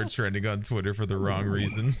gonna start trending on Twitter for the wrong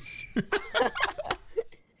reasons.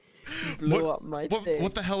 Blew up my thing.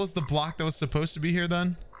 What the hell was the block that was supposed to be here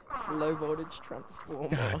then? Low voltage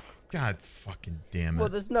transformer. God fucking damn it. Well,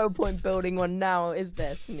 there's no point building one now, is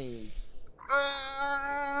there, Sneeg?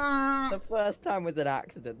 The first time was an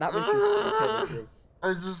accident. That was just stupidity.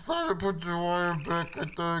 I just thought I put your wire back. I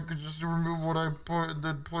thought I could just remove what I put and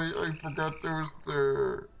then play. I forgot there was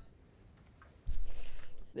there.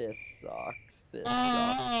 This sucks. This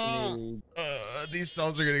sucks. Sneeg. These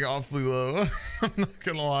cells are getting awfully low. I'm not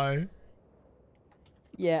gonna lie.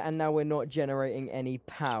 Yeah, and now we're not generating any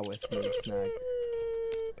power, Sneegsnag.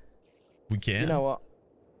 We can. You know what?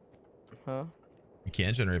 Huh? We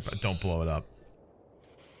can generate, but don't blow it up.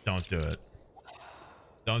 Don't do it.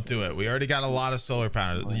 Don't do it. We already got a lot of solar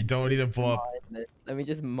panels. You don't need to blow up. Let me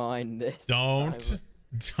just mine this. Don't.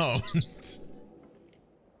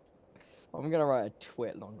 I'm gonna write a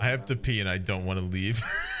twit long. I have to pee and I don't want to leave.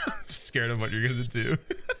 I'm scared of what you're gonna do.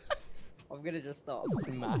 I'm gonna just start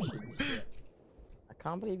smashing shit. I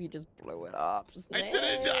can't believe you just blew it up. I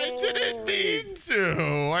didn't mean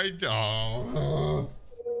to. I don't.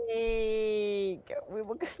 Snake, we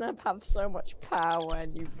were gonna have so much power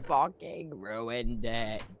and you fucking ruined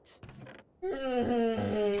it.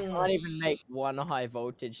 You can't even make one high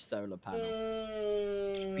voltage solar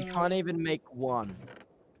panel. We can't even make one.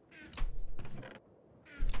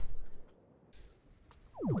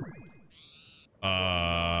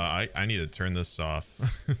 I need to turn this off.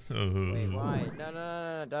 Wait, why?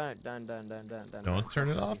 No, don't. Don't turn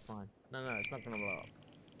it off? Fine. No, it's not gonna blow up.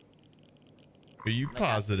 Are you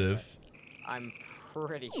positive? I'm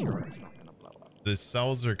pretty sure it's not gonna blow up. The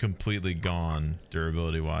cells are completely gone,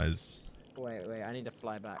 durability wise. Wait, I need to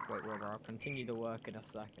fly back. Wait, I'll continue to work in a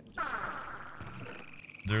second.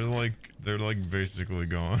 They're like basically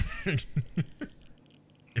gone.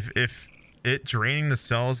 if it draining the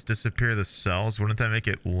cells disappear the cells, wouldn't that make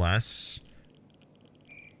it less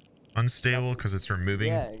unstable because it's removing?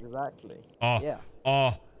 Yeah, exactly. Oh, yeah.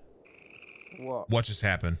 Oh. What just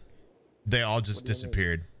happened? They all just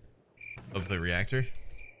disappeared of the reactor.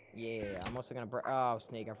 Yeah, I'm also gonna break. Oh,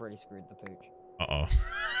 Sneak, I've already screwed the pooch. Uh-oh.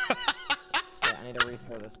 Yeah, I need to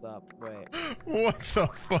refill this up. Wait. What the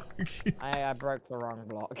fuck? I broke the wrong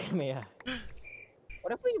block. Come here.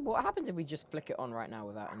 What happens if we just flick it on right now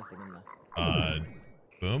without anything in there?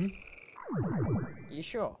 Boom? You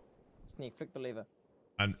sure? Sneak, flick the lever.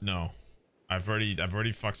 No. I've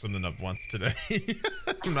already fucked something up once today.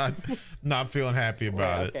 I'm not feeling happy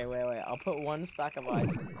about it. Okay, wait. I'll put one stack of ice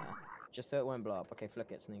in there. Just so it won't blow up. Okay,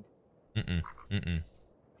 flick it, Sneak. Okay.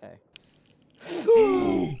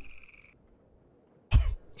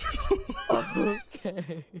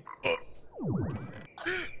 Okay.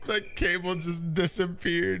 That cable just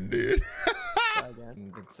disappeared, dude.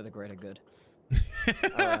 Again, for the greater good.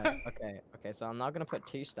 Alright, okay, so I'm now gonna put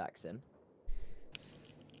 2 stacks in.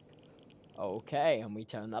 Okay, and we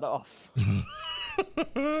turn that off.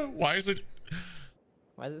 Why is it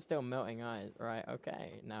still melting ice? Right,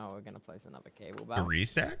 okay. Now we're gonna place another cable back. 3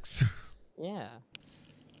 stacks? Yeah.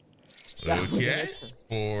 Okay.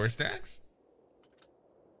 4 stacks.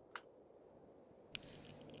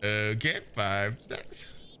 Okay, 5 stacks.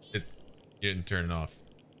 You didn't turn it off.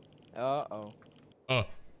 Uh-oh. Oh.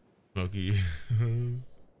 Smokey.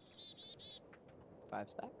 5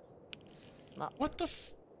 stacks? No. What the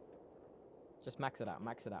f— Just max it out.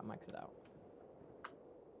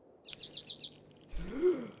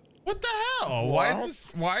 What the hell? What?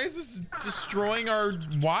 Why is this destroying our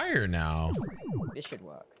wire now? This should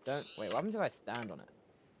work. Wait, what happens if I stand on it?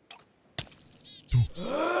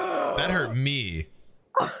 That hurt me.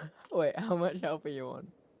 Wait, how much health are you on?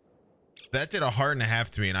 That did a heart and a half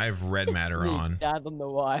to me, and I have red matter on. Stand on the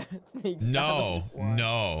wire. No.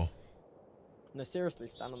 No, seriously,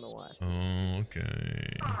 stand on the wire. Oh,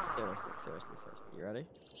 okay. Seriously. You ready?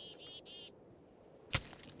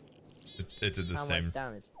 It did the How same. much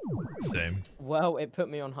damage? Same. Well, it put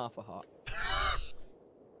me on half a heart.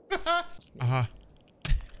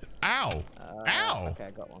 Ow! Ow! Okay,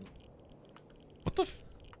 I got one. What the f—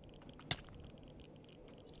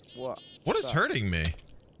 What? What is hurting me?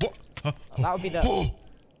 What? That would be the.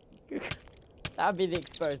 That would be the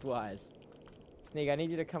exposed wires. Sneak, I need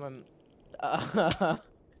you to come and. I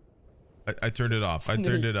turned it off. I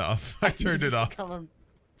turned it off. I turned it off.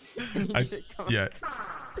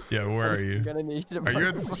 Yeah, where are you? I'm gonna need you to are you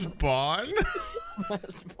at spawn?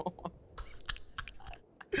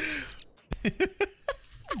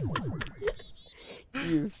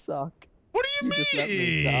 You suck. What do you mean? Just let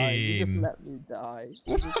me die. You just let me die.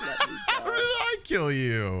 How did I kill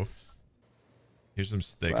you? Here's some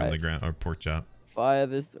steak on the ground, or pork chop. Fire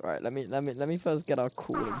this. Right, let me first get our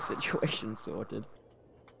cooling situation sorted.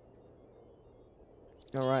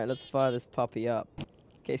 All right, let's fire this puppy up.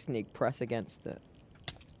 Okay, Sneak, press against it.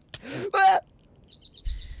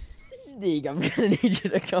 Sneak, I'm gonna need you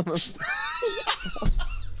to come and...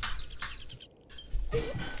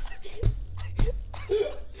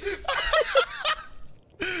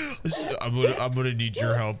 I'm gonna need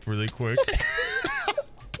your help really quick.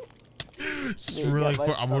 Just really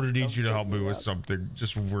quick. I'm gonna need you to help me with something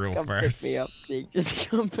just real fast. Pick me up, Sneak. Just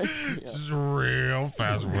come pick me up. Just real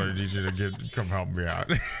fast. I'm gonna need you to come help me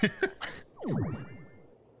out.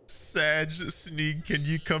 Sag, Sneak, can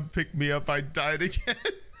you come pick me up? I died again.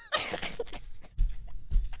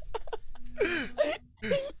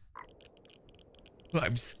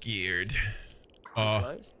 I'm scared.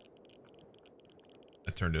 I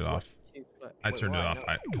turned it off. I turned it off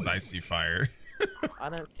because I see fire. I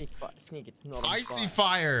don't see fire. Sneak, it's not on I see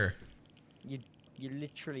fire. You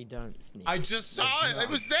literally don't sneak. I just saw it. It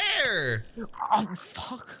was there. Oh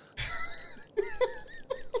fuck.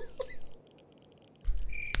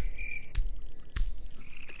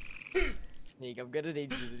 Sneak, I'm gonna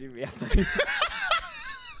need you to do me a favor.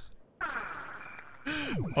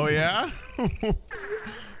 Oh yeah?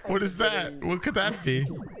 What is that? What could that be?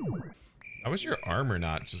 How was your armor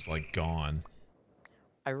not just like gone?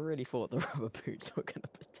 I really thought the rubber boots were gonna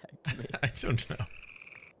protect me. I don't know.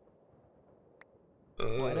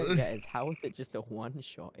 What I don't get is how was it just a one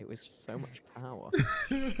shot? It was just so much power.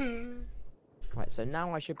 Right, so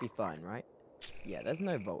now I should be fine, right? Yeah, there's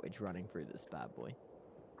no voltage running through this bad boy.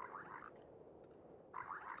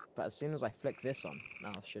 But as soon as I flick this on,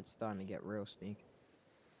 now it should start to get real, Sneak.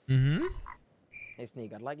 Mm-hmm. Hey,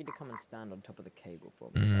 Sneak, I'd like you to come and stand on top of the cable for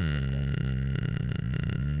me.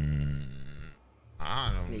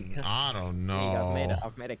 Okay. I don't know. Sneak,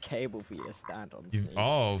 I've made a cable for you to stand on, Sneak.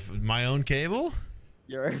 Oh, my own cable?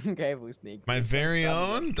 Your own cable, Sneak. My very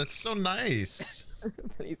own? That's so nice.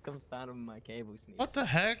 Please come stand on my cable, Sneak. What the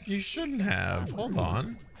heck? You shouldn't have. Hold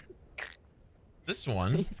on. This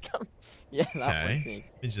one? Please come. Yeah, that one, Sneak.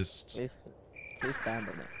 You just... Please stand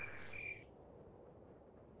on it.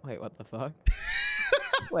 Wait, what the fuck?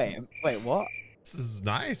 wait, what? This is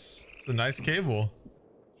nice. It's a nice cable.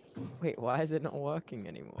 Wait, why is it not working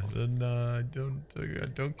anymore? I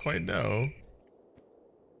don't quite know.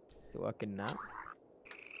 Is it working now? Is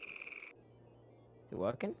it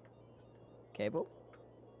working? Cable?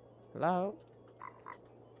 Hello?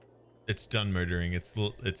 It's done murdering. It's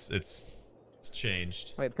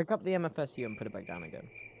changed. Wait, pick up the MFSU and put it back down again.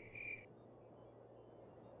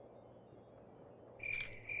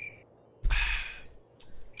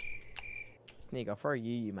 Sneak, I'll throw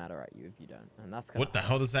you matter at you if you don't, and that's What the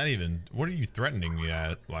hell does that even? What are you threatening me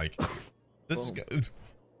at? Like, this is.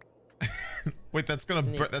 Wait, that's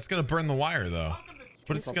gonna burn the wire though.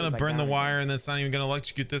 But it's gonna burn the wire, and that's not even gonna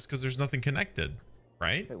electrocute this because there's nothing connected,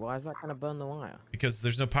 right? Wait, why is that gonna burn the wire? Because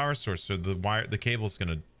there's no power source, so the cable's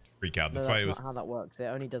gonna freak out. That's why it was. Not how that works. It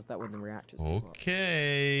only does that when the reactor's.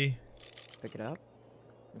 Okay. Pick it up.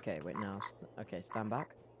 Okay, wait now. Okay, stand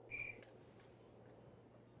back.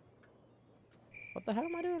 What the hell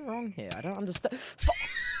am I doing wrong here? I don't understand.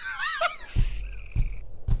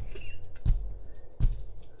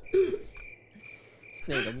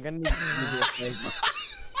 Sneak, I'm gonna need you to do me a favor.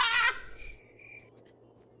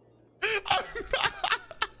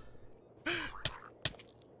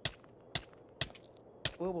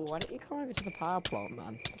 Wilbur, why don't you come over to the power plant,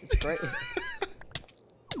 man? It's great.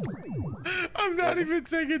 I'm not even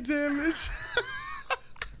taking damage.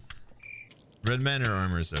 Red Manor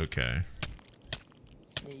armor is okay.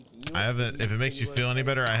 I haven't. If it makes you feel any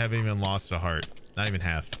better, I haven't even lost a heart. Not even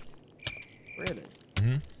half. Really?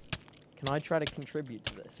 Mm-hmm. Can I try to contribute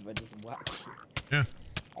to this if I just whack you? Yeah.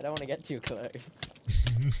 I don't want to get too close.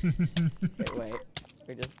 wait.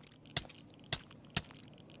 We just.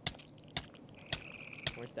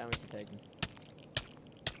 How much damage you taking?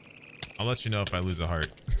 I'll let you know if I lose a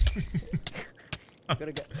heart.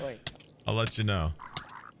 Gotta get. Wait. I'll let you know.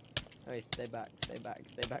 Wait, stay back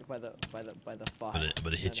by the fire. I'm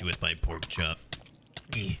gonna hit you with my pork chop.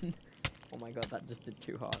 Oh my god, that just did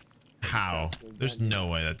 2 hearts. How? There's no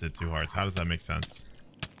way that did 2 hearts. How does that make sense?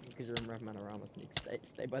 Because you're in Rev Manorama, Sneak.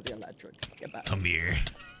 Stay by the electrics. Get back. Come here.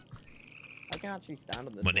 I can actually stand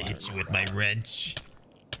on this. I'm gonna hit you with my wrench.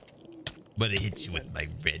 I'm gonna hit you with my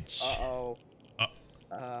wrench. Uh-oh.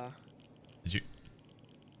 Did you?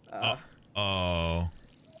 Oh.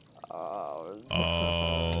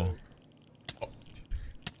 Oh.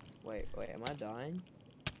 Wait, am I dying?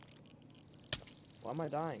 Why am I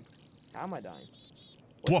dying? How am I dying?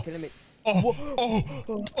 What's killing me? Oh,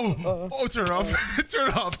 turn it off. Turn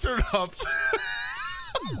it off. Turn it off.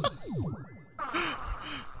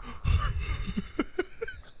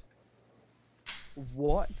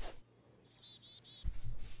 What?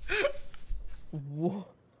 What?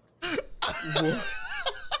 What?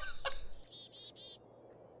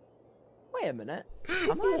 Wait a minute.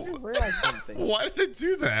 I might have just realized something. Why did it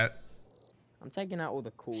do that? I'm taking out all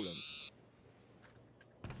the coolant.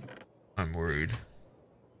 I'm worried.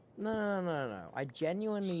 No. I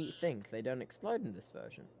genuinely think they don't explode in this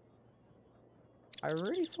version. I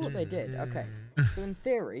really thought they did. Okay. So in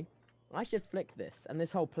theory, I should flick this and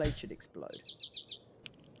this whole plate should explode.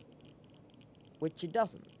 Which it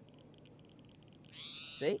doesn't.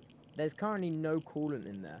 See? There's currently no coolant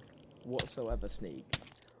in there whatsoever, Sneak.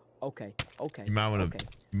 Okay. You might want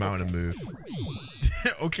to move.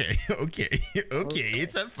 Okay.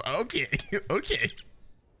 It's okay.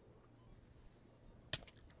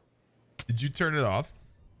 Did you turn it off?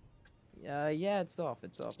 Yeah, it's off.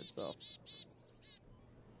 It's off. It's off.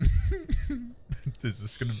 Is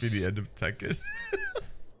this gonna be the end of Tekkit?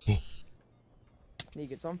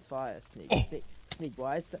 Sneak, it's on fire. Sneak. Oh. Sneak.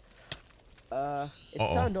 Why is that?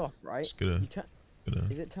 It's turned off, right? Just gonna.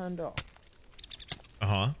 Is it turned off?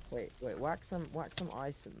 Wait. Whack some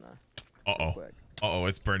ice in there. Uh-oh,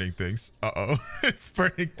 it's burning things. Uh-oh, it's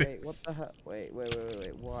burning things. Wait, what the hell? Wait.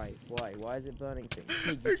 Why? Why is it burning things?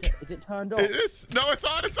 Sneak, is it turned off? It is. No, it's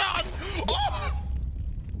on. It's on.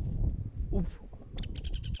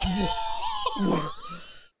 Oh!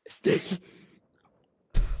 Sneak.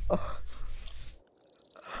 Oh.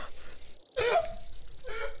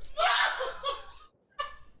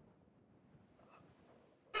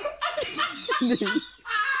 Sneak.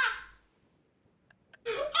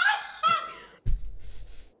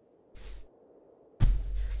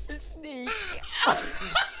 Sneak.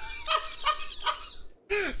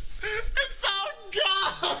 It's all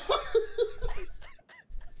gone.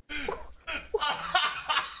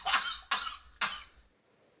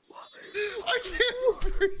 I can't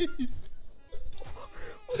breathe.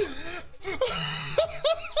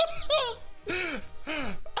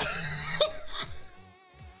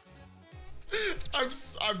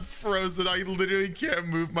 I'm frozen. I literally can't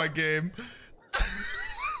move my game.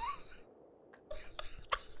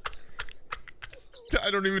 I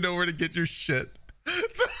don't even know where to get your shit. You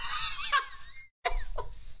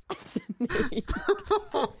said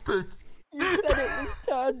it was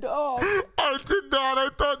turned off. I did not. I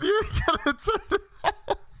thought you were gonna turn it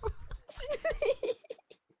off.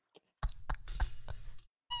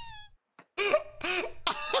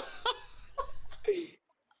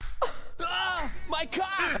 My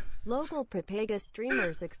car! Local Papega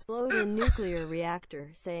streamers explode in nuclear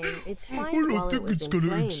reactor, saying it's fine I don't while think it was it's in gonna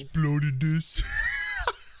flames. explode in this.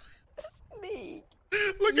 Sneak.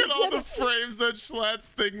 Look at all the frames that Schlatt's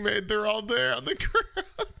thing made. They're all there on the ground.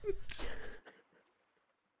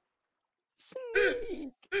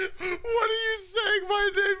 Sneak. What are you saying my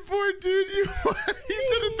name for, dude? You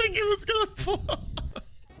didn't think it was gonna blow.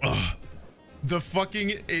 Ugh. The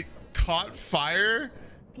fucking, it caught fire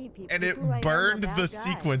and it burned the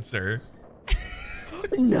sequencer.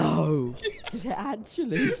 No. Did it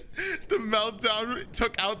actually? The meltdown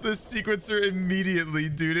took out the sequencer immediately,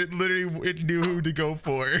 dude. It literally, it knew who to go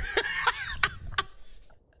for.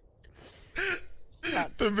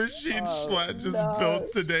 The machine Schlatt just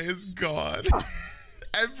built today is gone.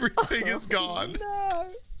 Everything is gone. No.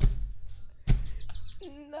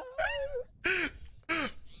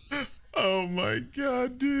 Oh my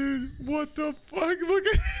god, dude. What the fuck? Look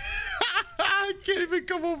at I can't even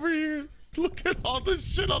come over here. Look at all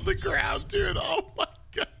this shit on the ground, dude. Oh my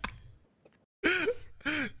god.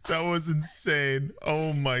 That was insane.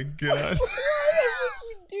 Oh my god. Why did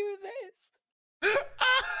you do this?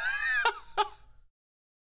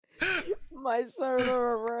 My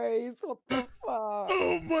solar arrays. What the fuck?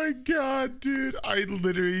 Oh my god, dude. I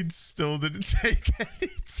literally still didn't take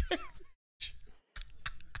any damage.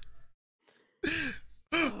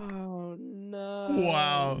 Oh no.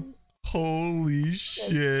 Wow. Holy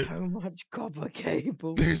shit. So much copper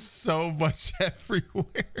cable. There's so much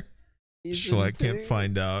everywhere. Schlatt can't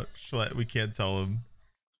find out. Schlatt, we can't tell him.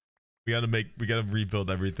 We gotta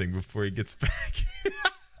rebuild everything before he gets back.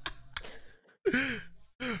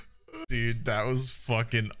 Dude, that was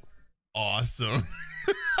fucking awesome.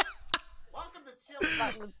 Welcome to Chill.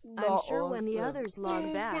 I'm sure when the others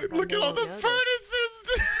log back. Look at all the furnaces,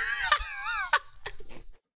 dude.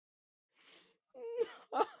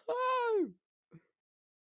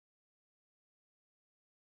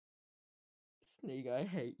 Sneak, I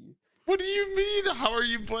hate you. What do you mean? How are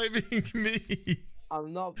you blaming me?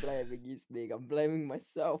 I'm not blaming you, Sneak. I'm blaming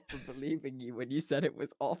myself for believing you when you said it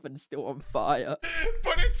was off and still on fire.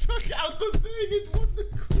 But it took out the thing. It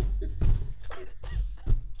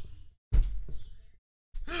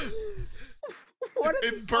wouldn't.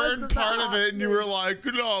 It burned part of it, and you were like,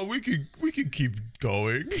 "No, we could keep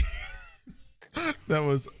going."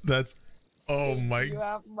 That's. Oh my. You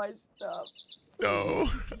have my stuff. No,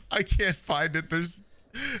 I can't find it. There's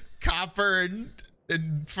copper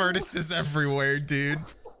and furnaces everywhere, dude.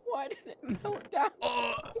 Why did it melt down?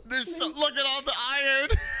 Oh, there's so, look at all the iron.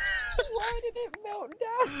 Why did it melt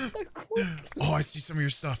down so quickly? Oh, I see some of your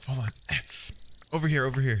stuff. Hold on. Over here,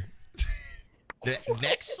 over here.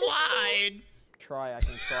 Next slide. I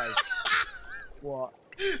can try. What?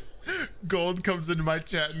 Gold comes into my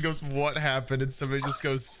chat and goes, "What happened?" And somebody just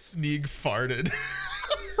goes, "Sneeg farted."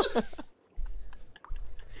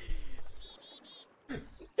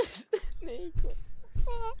 Sneak.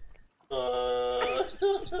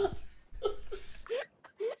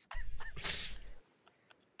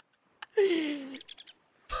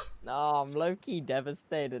 Oh, I'm low-key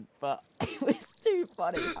devastated, but it was too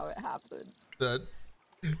funny how it happened. That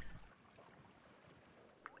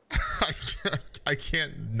I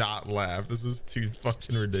can't not laugh. This is too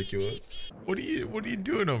fucking ridiculous. What are you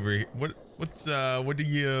doing over here? What are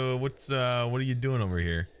you doing over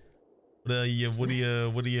here?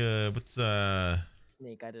 What's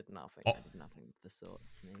Sneak, I did nothing. Oh. I did nothing of the sort,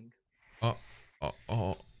 Sneak. Oh.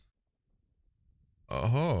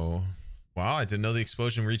 Wow, I didn't know the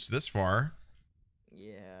explosion reached this far.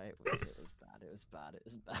 Yeah, it was bad. It was bad. It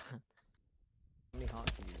was bad. Really hard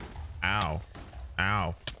to use. Ow.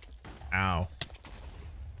 Ow. Ow.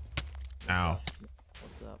 Ow.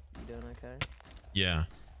 What's up? You doing okay? Yeah.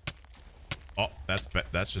 Oh,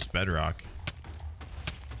 that's just bedrock.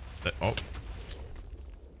 Oh.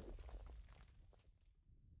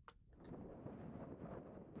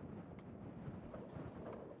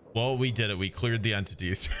 Well, we did it. We cleared the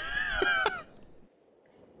entities.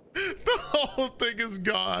 The whole thing is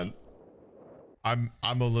gone. I'm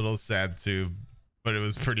a little sad too, but it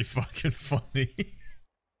was pretty fucking funny.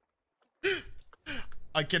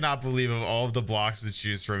 I cannot believe of all of the blocks to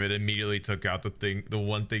choose from, it immediately took out the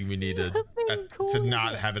one thing we needed to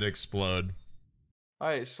not have it explode.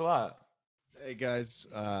 Hey, Slat. Hey guys,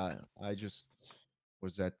 I just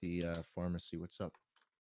was at the pharmacy. What's up?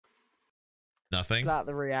 Nothing. That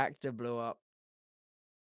the reactor blew up.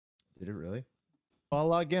 Did it really? I'll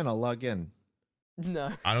log in. I'll log in.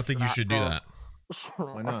 No. I don't think you should do that.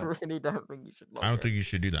 Why not? I really don't think you should. I don't think you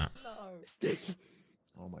should do that. No.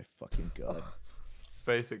 Oh my fucking god.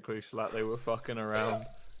 Basically, Slat, they were fucking around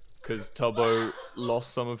because Tubbo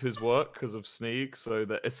lost some of his work because of Sneeg, so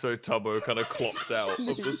Tubbo kind of clocked out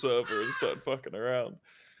of the server and started fucking around.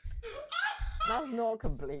 That's not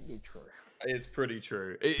completely true. It's pretty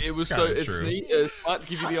true. It was kinda so. It's true. neat. Slat, to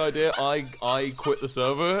give you the idea, I quit the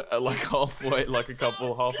server at like halfway, like half an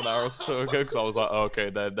hour or so ago, because I was like, oh, okay,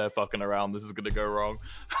 they're fucking around. This is gonna go wrong.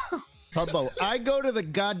 Tubbo, I go to the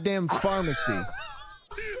goddamn pharmacy.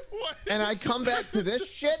 And I come back to this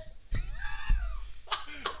shit?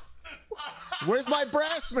 Where's my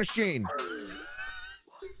brass machine?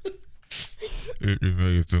 It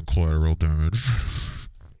may have been collateral damage.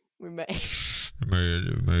 We may.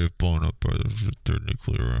 It may have blown up by the third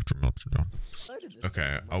nuclear reactor meltdown.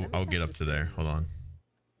 Okay, I'll get up to there. Hold on.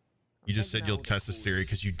 You just said you'll test this theory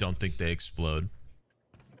because you don't think they explode.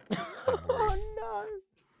 Oh no. All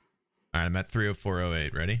right, I'm at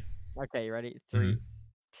 30408. Ready? Okay, you ready? 3,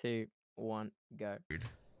 2, 1, go.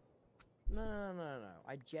 No.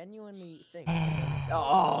 I genuinely think.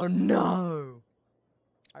 Oh no.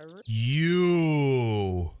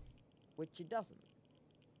 You. Which it doesn't.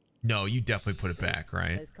 No, you definitely put it back,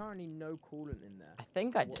 right? There's currently no coolant in there. I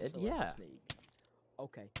think I did. Yeah.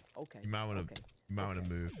 Okay. You might want to. You might want to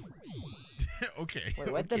move. Okay.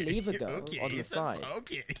 Wait, where'd the lever go? Okay. On the side.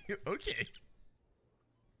 Okay.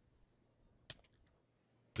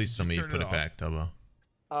 Please tell me you put it back, Tubbo.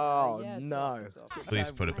 Oh no.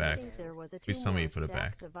 Please put it back. Please tell me you put it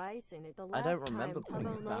back. I don't remember putting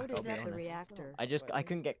it back. I'll be honest. I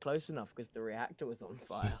couldn't get close enough because the reactor was on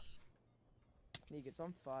fire. Sneak, it's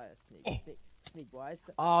on fire, Sneak. Sneak, why is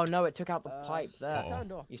that? Oh no, it took out the pipe there. It's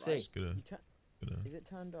turned off. You see? Is it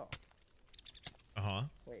turned off?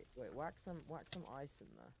 Wait, whack some ice in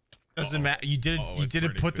there. Doesn't matter. You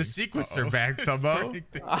didn't put the sequencer back, Tubbo.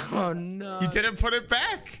 Oh no. You didn't put it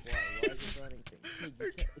back. Why is it burning things?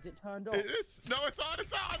 Sneak, is it turned off? It is. No, it's on.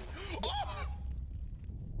 It's on. Oh!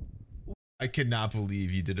 I cannot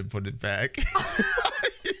believe you didn't put it back.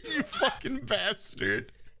 You fucking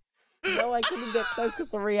bastard. No, I couldn't get close because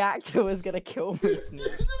the reactor was gonna kill me, Sneak.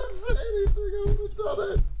 I didn't say anything. I would have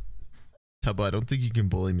done it. Tubbo, I don't think you can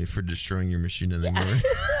bully me for destroying your machine anymore.